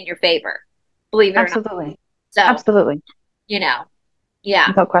working in your favor, believe it or not. Absolutely. So Absolutely. you know, yeah.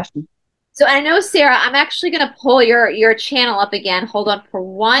 Without question. So I know, Sarah, I'm actually going to pull your channel up again. Hold on for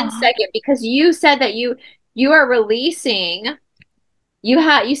one Uh-huh. second because you said that you are releasing.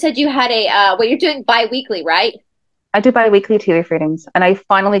 You said you had a what you're doing bi-weekly, right? I do bi-weekly tea leaf readings, and I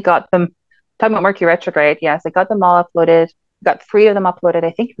finally got them. Talking about Mercury retrograde, yes, I got them all uploaded. Got 3 of them uploaded.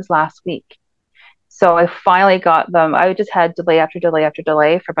 I think it was last week. So I finally got them. I just had delay after delay after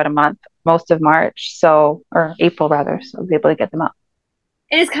delay for about a month, most of March, so or April rather. So I was able to get them up.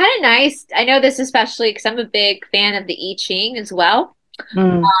 And it's kind of nice. I know this especially because I'm a big fan of the I Ching as well.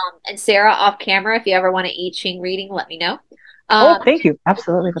 Mm. And Sarah, off camera, if you ever want an I Ching reading, let me know. Oh, Um, thank you.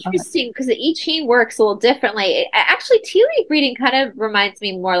 Absolutely would love it. Interesting because the I Ching works a little differently. Actually, tea leaf reading kind of reminds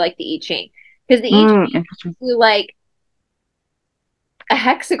me more like the I Ching because the I Ching Interesting. you like a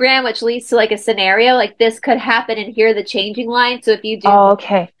hexagram, which leads to like a scenario, like this could happen, and here are the changing lines. So if you do Oh,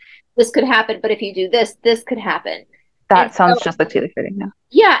 okay. this could happen, but if you do this, this could happen. And That so, sounds just like tea leaf reading now.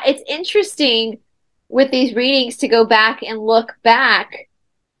 yeah, it's interesting with these readings to go back and look back,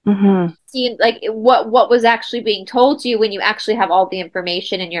 Mm-hmm. see like what was actually being told to you when you actually have all the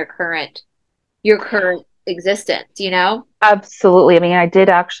information in your current existence, you know? Absolutely. I mean, I did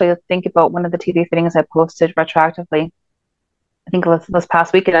actually think about one of the tea leaf readings I posted retroactively. I think this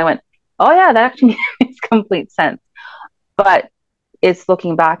past weekend, I went, "Oh yeah, that actually makes complete sense." But it's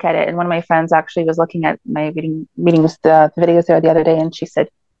looking back at it, and one of my friends actually was looking at my meetings, the videos there the other day, and she said,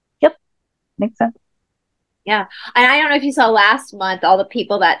 "Yep, makes sense." Yeah. And I don't know if you saw last month all the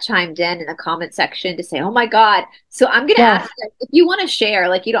people that chimed in the comment section to say, "Oh my God." So I'm going to Yes. ask you, if you want to share,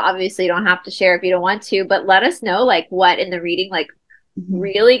 like you don't obviously you don't have to share if you don't want to, but let us know like what in the reading like Mm-hmm.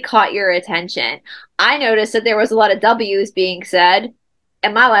 really caught your attention. I noticed that there was a lot of W's being said,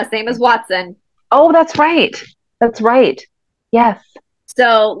 and my last name is Watson. Oh, that's right. That's right. Yes.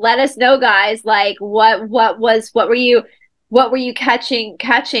 So let us know, guys, like what were you catching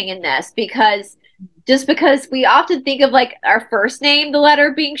in this? Because just because we often think of like our first name, the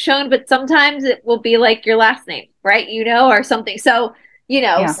letter being shown, but sometimes it will be like your last name, right? Or something. So,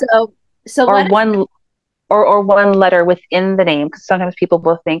 Yeah. so Or let us one or one letter within the name, because sometimes people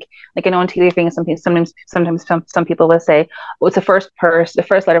will think, like I know in tea leafing, some people will say, "Well, it's the first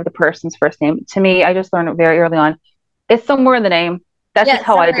letter of the person's first name." To me, I just learned it very early on. It's somewhere in the name. That's just yeah,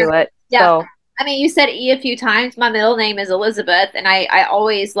 how I do somewhere. it. Yeah. So I mean, you said E a few times. My middle name is Elizabeth, and I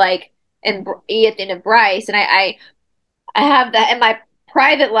always like and E at the end of Bryce, and I have that in my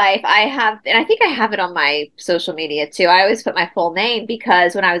private life. I have, and I think I have it on my social media too. I always put my full name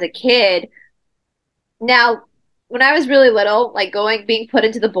because when I was a kid, now when I was really little, like being put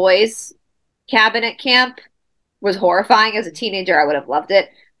into the boys' cabinet camp was horrifying. As a teenager, I would have loved it.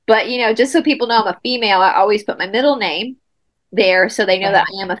 But just so people know I'm a female, I always put my middle name there so they know that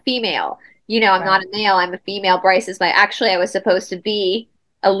right, I am a female. I'm not right. a male, I'm a female. Bryce is I was supposed to be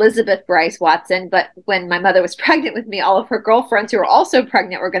Elizabeth Bryce Watson, but when my mother was pregnant with me, all of her girlfriends who were also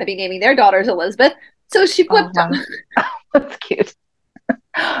pregnant were going to be naming their daughters Elizabeth. So she Oh flipped wow, them. that's cute.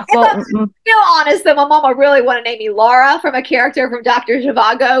 If Well, I'm honest, though, my mama really wanted to name me Laura from a character from Dr.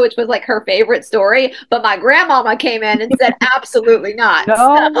 Zhivago, which was like her favorite story. But my grandmama came in and said, absolutely not.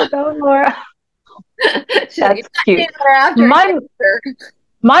 no, no, Laura, She's like, you're that's not cute. naming her after a My character.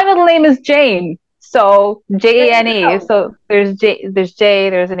 my middle name is Jane, so There you Jane. go. So there's J,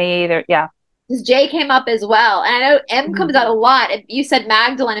 there's an E, there, yeah. Because J came up as well. And I know M Mm-hmm. comes out a lot. And you said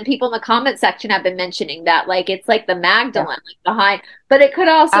Magdalene, and people in the comment section have been mentioning that. Like it's like the Yeah, Magdalene like behind, but it could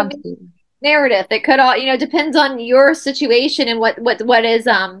also be absolutely. narrative. It could all, depends on your situation and what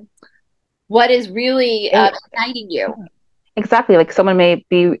is really It, igniting you. exactly. Like someone may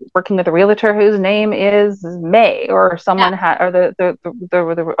be working with a realtor whose name is May, or Yeah. someone or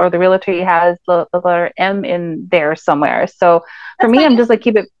or the realtor has the letter M in there somewhere. So for That's me, my I'm niece. just like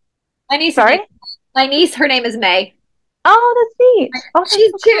keep it. My niece's name. Sorry. My niece, her name is May. Oh, that's neat. Oh, that's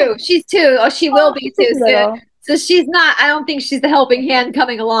She's so two. cool. She's two. Oh, she will Oh, be she's so too soon. little. So she's not, I don't think she's the helping hand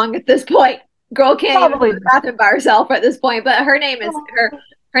coming along at this point. Girl can't even go Probably to the not. bathroom by herself at this point, but her name is Oh,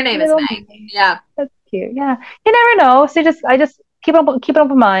 her name is little May. May. Yeah. That's cute. Yeah. You never know. So I just keep an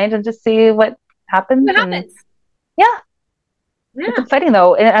open mind and just see what What happens. And happens? yeah, it's Yeah. exciting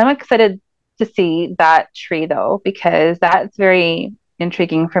though. And I'm excited to see that tree though, because that's very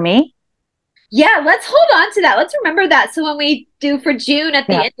intriguing for me. Yeah, let's hold on to that. Let's remember that. So when we do for June at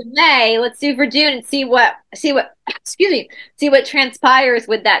the Yeah. end of May, let's do for June and see what excuse me, see what transpires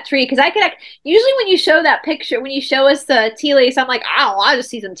with that tree. Because usually when you show that picture, when you show us the tea leaves, I'm like, I don't know, I just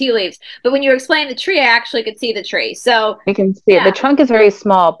see some tea leaves. But when you explain the tree, I actually could see the tree. So You can see it. yeah, The trunk is very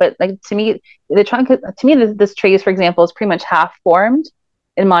small, but like to me, the trunk to me this tree is, for example, is pretty much half formed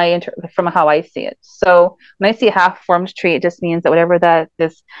in from how I see it. So when I see a half formed tree, it just means that whatever that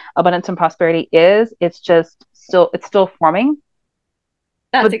this abundance and prosperity is, it's still forming,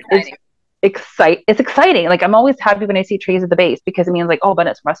 that's but exciting. it's exciting. Like I'm always happy when I see trees at the base because it means like, oh,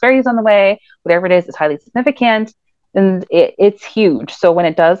 abundance and prosperity is on the way. Whatever it is highly significant, and it's huge. So when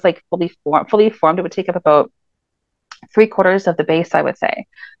it does like fully formed, it would take up about 3/4 of the base, I would say.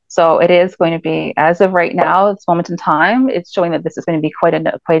 So it is going to be, as of right now, this moment in time, it's showing that this is going to be quite an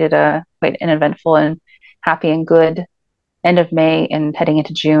eventful and happy and good end of May and heading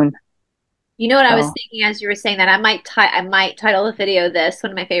into June. You know what I was So, thinking as you were saying that? I might title the video this,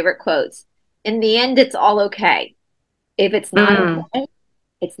 one of my favorite quotes. In the end, it's all okay. If it's not mm. okay,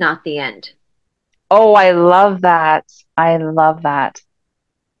 it's not the end. Oh, I love that. I love that.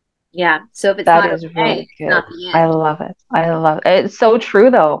 Yeah. So if it's That not is okay, really it's good. not the I end. love it. I love it. It's so true,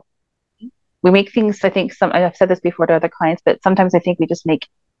 though. We make things, I think, I've said this before to other clients, but sometimes I think we just make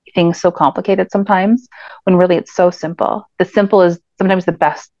things so complicated sometimes when really it's so simple. The simple is sometimes the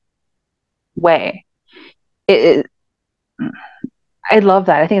best way. It, I love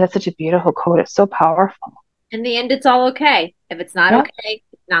that. I think that's such a beautiful quote. It's so powerful. In the end, it's all okay. If it's not Yep, okay,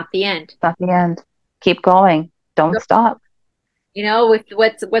 it's not the end. it's not the end. Keep going. Don't stop. You know, with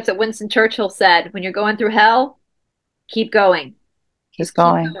what's it Winston Churchill said, when you're going through hell, keep going. Keep Just keep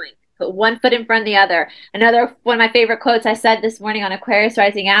going. going. Put one foot in front of the other. Another one of my favorite quotes I said this morning on Aquarius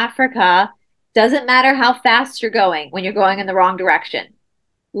Rising Africa, doesn't matter how fast you're going when you're going in the wrong direction.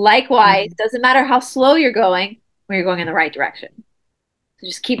 Likewise, Mm. doesn't matter how slow you're going when you're going in the right direction. So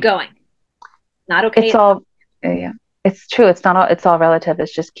just keep going. Not It's okay. all, yeah, it's true. It's all relative.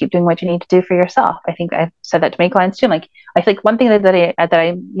 It's just keep doing what you need to do for yourself. I think I've said that to my clients too. Like, I think one thing that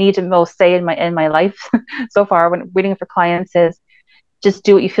I need to most say in my life so far when waiting for clients is just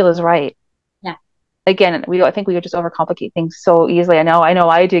do what you feel is right. Yeah. Again, I think we just overcomplicate things so easily. I know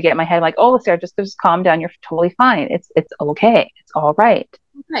I do get in my head like, oh, Sarah, just calm down. You're totally fine. It's okay. It's all right.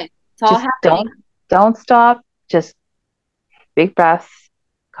 Okay. It's all Just happening. don't stop. Just big breaths,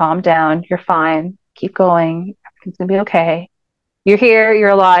 calm down. You're fine. Keep going. Everything's gonna be okay. You're here. You're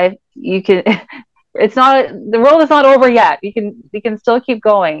alive. You can. It's not, the world is not over yet. You can still keep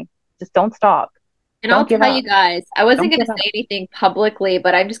going. Just don't stop. And I'll Don't give tell you up. guys, I wasn't Don't going to give up. say anything publicly,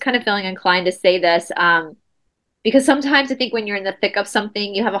 but I'm just kind of feeling inclined to say this. Because sometimes I think when you're in the thick of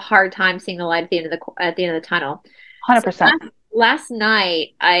something, you have a hard time seeing the light at the end of the tunnel. So 100%. last night,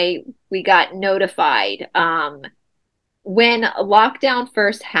 I we got notified when lockdown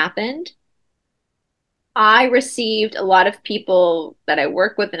first happened. I received a lot of people that I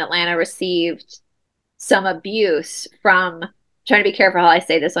work with in Atlanta received some abuse from trying to be careful how I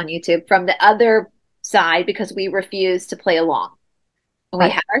say this on YouTube from the other side because we refused to play along. And we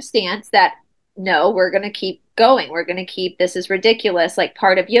Right. had our stance that no, we're going to keep going. We're going to keep this is ridiculous. Like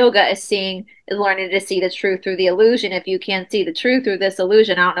part of yoga is learning to see the truth through the illusion. If you can't see the truth through this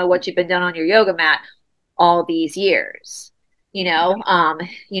illusion, I don't know what you've been doing on your yoga mat all these years. You know,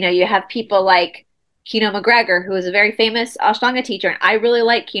 you have people like Kino McGregor, who is a very famous Ashtanga teacher, and I really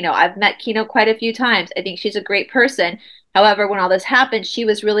like Kino. I've met Kino quite a few times. I think she's a great person. However, when all this happened, she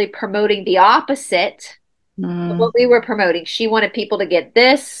was really promoting the opposite of Mm, what we were promoting. She wanted people to get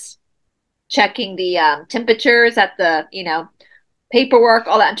this, checking the temperatures at the, paperwork,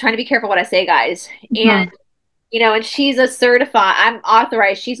 all that. I'm trying to be careful what I say, guys. And mhm. and she's a certified, I'm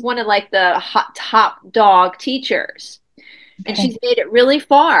authorized. She's one of like the hot top dog teachers. And Okay. she's made it really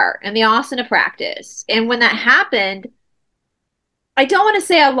far in the asana practice. And when that happened, I don't want to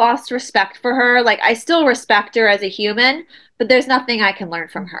say I lost respect for her. Like I still respect her as a human, but there's nothing I can learn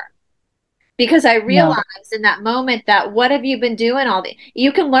from her because I Yeah. realized in that moment that what have you been doing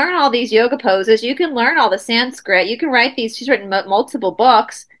you can learn all these yoga poses, you can learn all the Sanskrit, you can write these, she's written multiple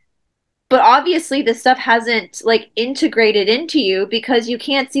books, but obviously this stuff hasn't like integrated into you because you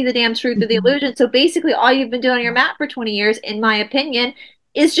can't see the damn truth of the Hmm. illusion. So basically all you've been doing on your mat for 20 years, in my opinion,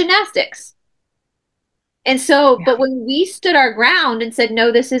 is gymnastics. And so, Yeah. but when we stood our ground and said,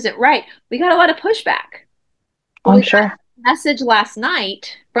 no, this isn't right, we got a lot of pushback. But I'm we got sure. a message last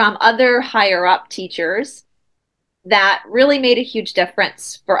night from other higher up teachers that really made a huge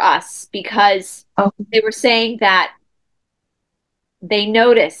difference for us because Oh. they were saying that they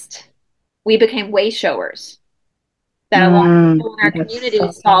noticed we became way showers, that a lot of people in our That's community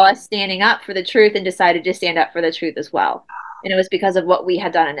so saw good. us standing up for the truth and decided to stand up for the truth as well. And it was because of what we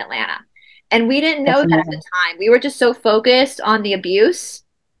had done in Atlanta. And we didn't know That's that at the amazing. time. We were just so focused on the abuse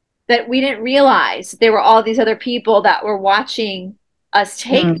that we didn't realize there were all these other people that were watching us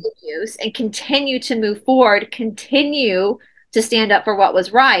take Mm. the abuse and continue to move forward, continue to stand up for what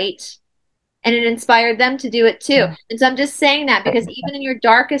was right. And it inspired them to do it too. Yeah. And so I'm just saying that because even in your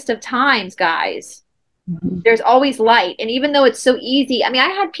darkest of times, guys, Mhm. there's always light. And even though it's so easy, I mean, I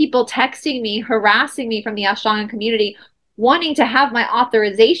had people texting me, harassing me from the Ashtanga community, wanting to have my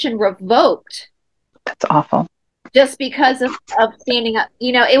authorization revoked That's awful. just because of standing up.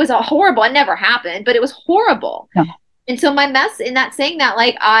 You know, it was a horrible, it never happened, but it was horrible. No. And so my mess in that saying that,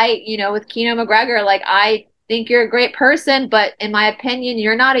 like, with Keno McGregor, like, I think you're a great person, but in my opinion,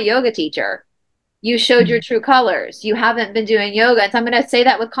 you're not a yoga teacher. You showed your Mm. true colors. You haven't been doing yoga. And so I'm going to say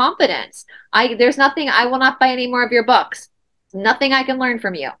that with confidence. There's nothing, I will not buy any more of your books. Nothing I can learn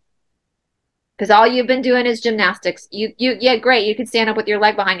from you. Because all you've been doing is gymnastics. Yeah, great. You can stand up with your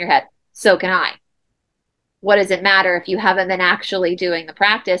leg behind your head. So can I. What does it matter if you haven't been actually doing the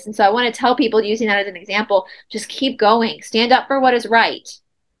practice? And so I want to tell people, using that as an example, just keep going. Stand up for what is right.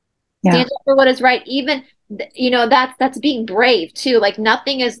 Yeah. Stand up for what is right. Even, that's being brave too. Like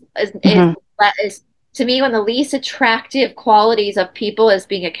nothing Hmm. is to me one of the least attractive qualities of people is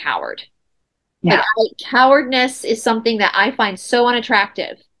being a coward. Like Yeah. cowardness is something that I find so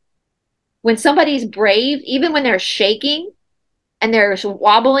unattractive. When somebody's brave, even when they're shaking, and they're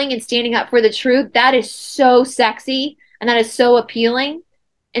wobbling and standing up for the truth, that is so sexy and that is so appealing.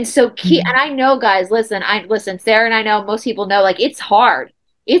 And so key, Hmm. and I know, guys, listen, Sarah, and I know most people know, like, it's hard.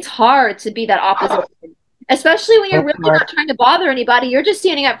 It's hard to be that opposition, especially when you're It's really hard. not trying to bother anybody. You're just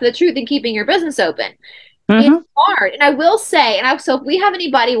standing up for the truth and keeping your business open. It's Hmm. hard. And I will say, so if we have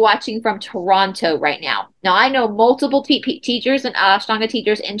anybody watching from Toronto right now, now I know multiple teachers and Ashtanga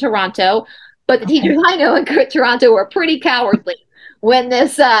teachers in Toronto, but the Okay. teachers I know in Toronto were pretty cowardly when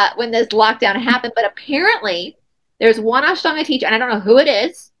this lockdown happened. But apparently there's one Ashtanga teacher, and I don't know who it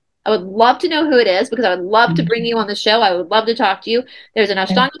is. I would love to know who it is because I would love to bring Hmm. you on the show. I would love to talk to you. There's an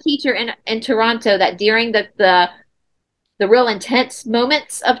Okay. Ashtanga teacher in Toronto that during the real intense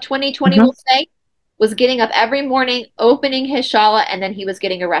moments of 2020, Hmm. we'll say, was getting up every morning, opening his shala, and then he was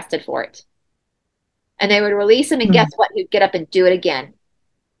getting arrested for it. And they would release him, and guess Mm. what? He'd get up and do it again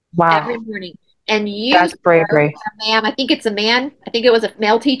every Wow. morning. And you, That's sir, bravery. ma'am, I think it's a man, I think it was a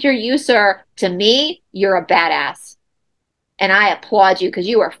male teacher, you, sir, to me, you're a badass. And I applaud you because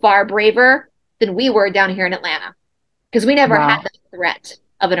you are far braver than we were down here in Atlanta because we never had Wow. the threat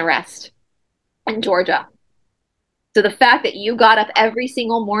of an arrest in Georgia. So the fact that you got up every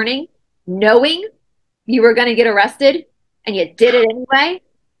single morning knowing you were going to get arrested and you did it anyway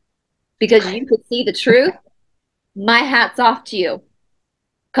because you could see the truth, my hat's off to you.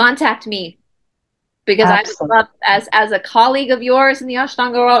 Contact me because I would Absolutely. love, as a colleague of yours in the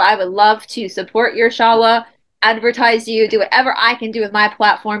Ashtanga world, I would love to support your shala, advertise you, do whatever I can do with my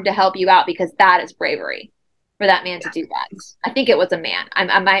platform to help you out because that is bravery for that man to do that. I think it was a man.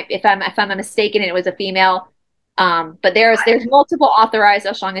 I might, if I'm mistaken, it was a female. But there's multiple authorized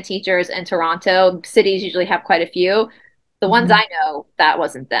Ashtanga teachers in Toronto. Cities usually have quite a few. The ones Mhm. I know, that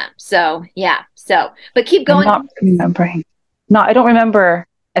wasn't them. So yeah. So, but keep I'm going. not remembering. No, I don't remember.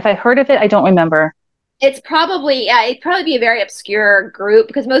 If I heard of it, I don't remember. It's probably, yeah, it'd probably be a very obscure group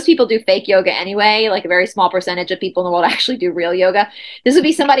because most people do fake yoga anyway. Like a very small percentage of people in the world actually do real yoga. This would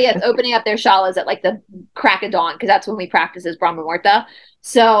be somebody that's opening up their shalas at like the crack of dawn because that's when we practice as Brahma Muhurta. Okay.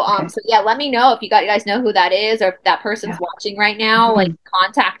 So yeah, let me know if you guys know who that is or if that person's Yeah. watching right now. Like Mhm.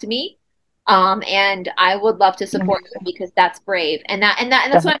 contact me. And I would love to support you Amazing. because that's brave. And that's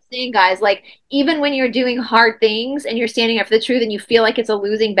That- what I'm saying, guys. Like even when you're doing hard things and you're standing up for the truth and you feel like it's a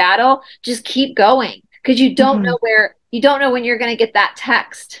losing battle, just keep going because Mhm. you don't know when you're going to get that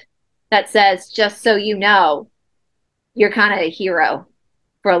text that says, just so you know, you're kind of a hero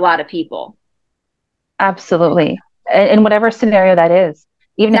for a lot of people. Absolutely. In whatever scenario that is,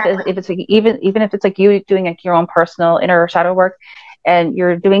 Even Exactly. if it's like, even if it's like you doing like your own personal inner shadow work, and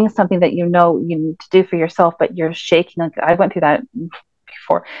you're doing something that you know you need to do for yourself, but you're shaking. Like I went through that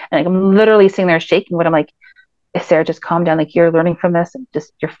before, and like, I'm literally sitting there shaking. But I'm like, Sarah, just calm down. Like you're learning from this.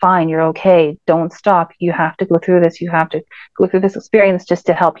 Just you're fine. You're okay. Don't stop. You have to go through this. You have to go through this experience just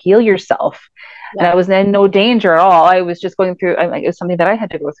to help heal yourself. And Yeah. I was in no danger at all. I was just going through. Like it was something that I had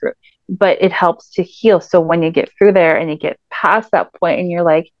to go through. But it helps to heal. So when you get through there and you get past that point, and you're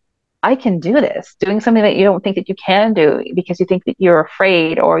like, I can do this. Doing something that you don't think that you can do because you think that you're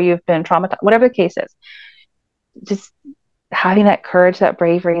afraid or you've been traumatized, whatever the case is. Just having that courage, that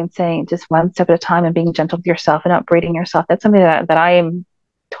bravery, and saying just one step at a time and being gentle with yourself and upbraiding yourself. That's something that I am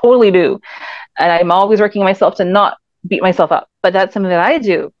totally do. And I'm always working on myself to not beat myself up. But that's something that I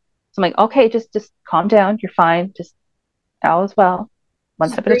do. So I'm like, okay, just calm down. You're fine. Just all is well. One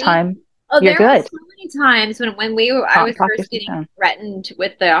Just step at a breathe. time. Oh, You're there were good. so many times when I was Talk first yourself getting down. threatened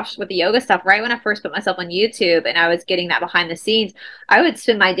with the yoga stuff, right when I first put myself on YouTube and I was getting that behind the scenes, I would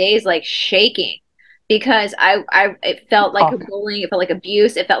spend my days like shaking because I it felt like a Okay. bullying, it felt like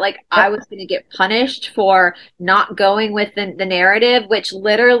abuse, it felt like I Yep. was going to get punished for not going with the narrative, which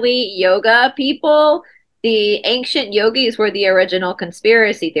literally yoga people, the ancient yogis were the original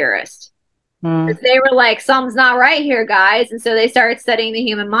conspiracy theorists. Mm, They were like, something's not right here, guys. And so they started studying the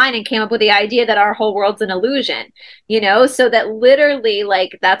human mind and came up with the idea that our whole world's an illusion, so that literally,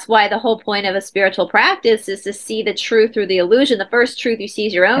 like, that's why the whole point of a spiritual practice is to see the truth through the illusion. The first truth you see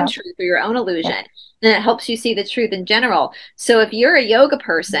is your own yep. truth through your own Yep. illusion. Then it helps you see the truth in general. So if you're a yoga Mm,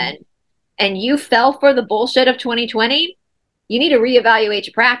 person and you fell for the bullshit of 2020, you need to reevaluate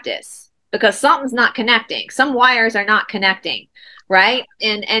your practice because something's not connecting. Some wires are not connecting, right?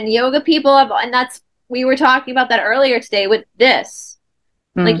 And yoga people have, and that's we were talking about that earlier today with this.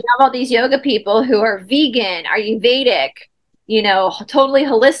 Like mm, you have all these yoga people who are vegan, Ayurvedic, totally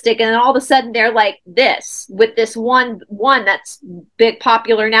holistic, and then all of a sudden they're like this with this one that's big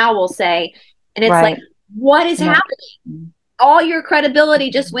popular now, we'll say, and it's like, right. what is No. happening? Mm, All your credibility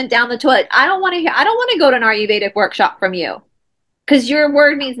just went down the toilet. I don't want to hear. I don't want to go to an Ayurvedic workshop from you because your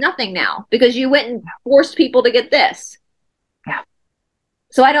word means nothing now because you went and forced people to get this. yeah.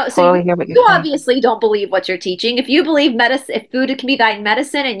 So I don't. So Totally hear what you're you saying. obviously don't believe what you're teaching. If you believe medicine, if food can be thy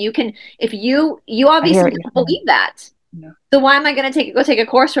medicine, and you can, if you I hear obviously what you're don't saying. believe that. Yeah. So why am I going to go take a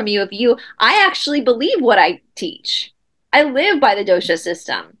course from you if you? I actually believe what I teach. I live by the dosha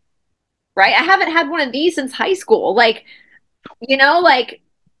system, right? I haven't had one of these since high school. Like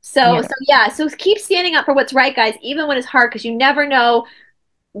so Yeah. so yeah. So keep standing up for what's right, guys, even when it's hard, because you never know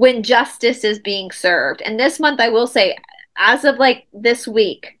when justice is being served. And this month, I will say, as of like this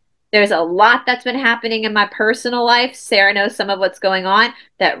week, there's a lot that's been happening in my personal life. Sarah knows some of what's going on.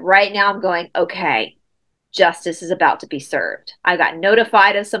 That right now I'm going, okay, justice is about to be served. I got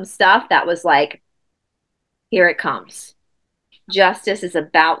notified of some stuff that was like, here it comes. Justice is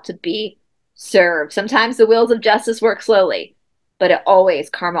about to be served. Sometimes the wheels of justice work slowly, but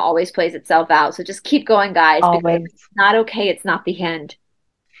karma always plays itself out. So just keep going, guys, because if Always. it's not okay, it's not the end.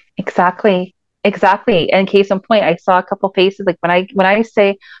 Exactly. Exactly. And case in point, I saw a couple faces. Like when I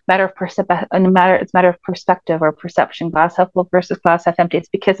say matter of it's matter of perspective or perception, glass half full versus glass half empty. It's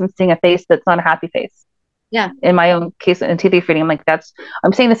because I'm seeing a face that's not a happy face. Yeah. In my own case in TV reading,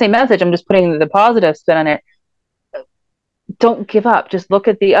 I'm saying the same message. I'm just putting the positive spin on it. Don't give up. Just look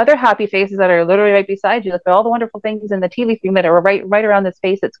at the other happy faces that are literally right beside you. Look at all the wonderful things in the TV screen that are right around this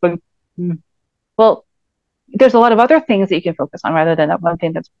face that's going, "Hmm." Well, there's a lot of other things that you can focus on rather than that one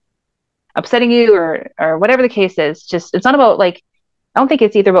thing that's upsetting you or whatever the case is. Just it's not about like I don't think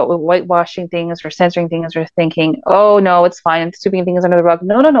it's either about whitewashing things or censoring things or thinking, oh no, it's fine, and sweeping things under the rug.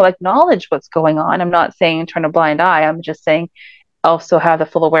 No, no, no. Acknowledge what's going on. I'm not saying turn a blind eye. I'm just saying also have the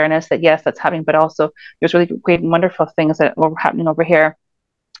full awareness that yes, that's happening, but also there's really great and wonderful things that are happening over here.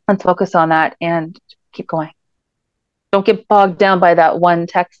 And focus on that and keep going. Don't get bogged down by that one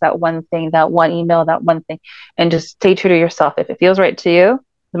text, that one thing, that one email, that one thing, and just stay true to yourself. If it feels right to you,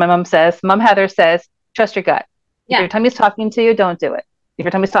 my Mom Heather says, trust your gut. If Yeah. your tummy's talking to you, don't do it. If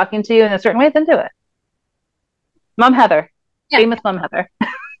your tummy's talking to you in a certain way, then do it. Mom Heather, Yeah. famous Mom Heather.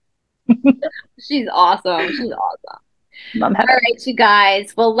 She's awesome. She's awesome. Mom All Heather. right, you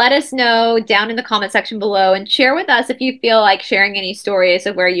guys. Well, let us know down in the comment section below and share with us if you feel like sharing any stories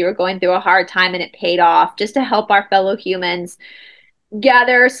of where you were going through a hard time and it paid off, just to help our fellow humans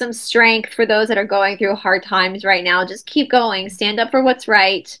gather some strength for those that are going through hard times right now. Just keep going. Stand up for what's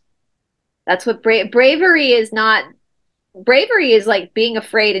right. That's what bravery is not. Bravery is like being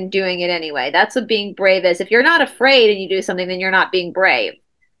afraid and doing it anyway. That's what being brave is. If you're not afraid and you do something, then you're not being brave,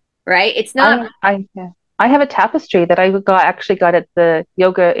 right? It's not. I yeah. I have a tapestry that I actually got at the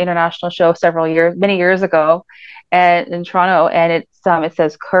Yoga International show many years ago, and in Toronto, and it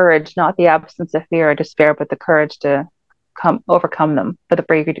says courage, not the absence of fear or despair, but the courage to overcome them, for the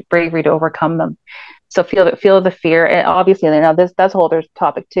bravery to overcome them. So feel the fear, and obviously, you know, that's a whole other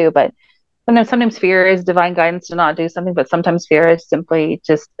topic too. But sometimes fear is divine guidance to not do something, but sometimes fear is simply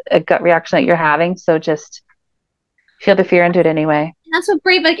just a gut reaction that you're having. So just feel the fear and do it anyway. That's what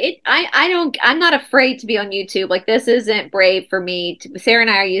brave, like it, I'm not afraid to be on YouTube. Like this isn't brave for me. Sarah and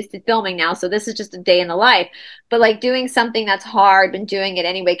I are used to filming now, so this is just a day in the life. But like doing something that's hard, but doing it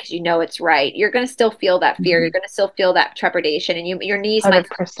anyway because you know it's right, you're gonna still feel that fear. You're gonna still feel that trepidation, and your knees might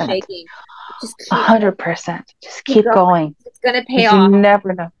start 100%. shaking. Just keep 100%. Just keep keep going. going. It's gonna pay Because you off.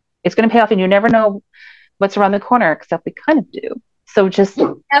 never know. It's going to pay off, and you never know what's around the corner, except we kind of do. So just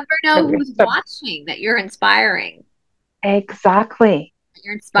You never know who's watching that you're inspiring. exactly.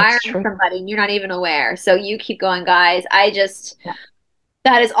 You're It's inspiring true. somebody and you're not even aware. So you keep going, guys. Yeah.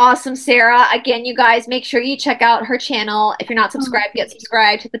 That is awesome, Sarah. Again, you guys, make sure you check out her channel. If you're not Oh, subscribed, thank get you.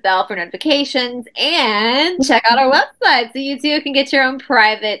 subscribed, hit the bell for notifications, and check out our website so you too can get your own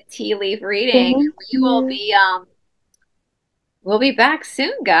private tea leaf reading. Thank We will you. be we'll be back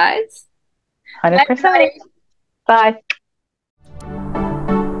soon, guys. Bye, 100%. everybody. Bye.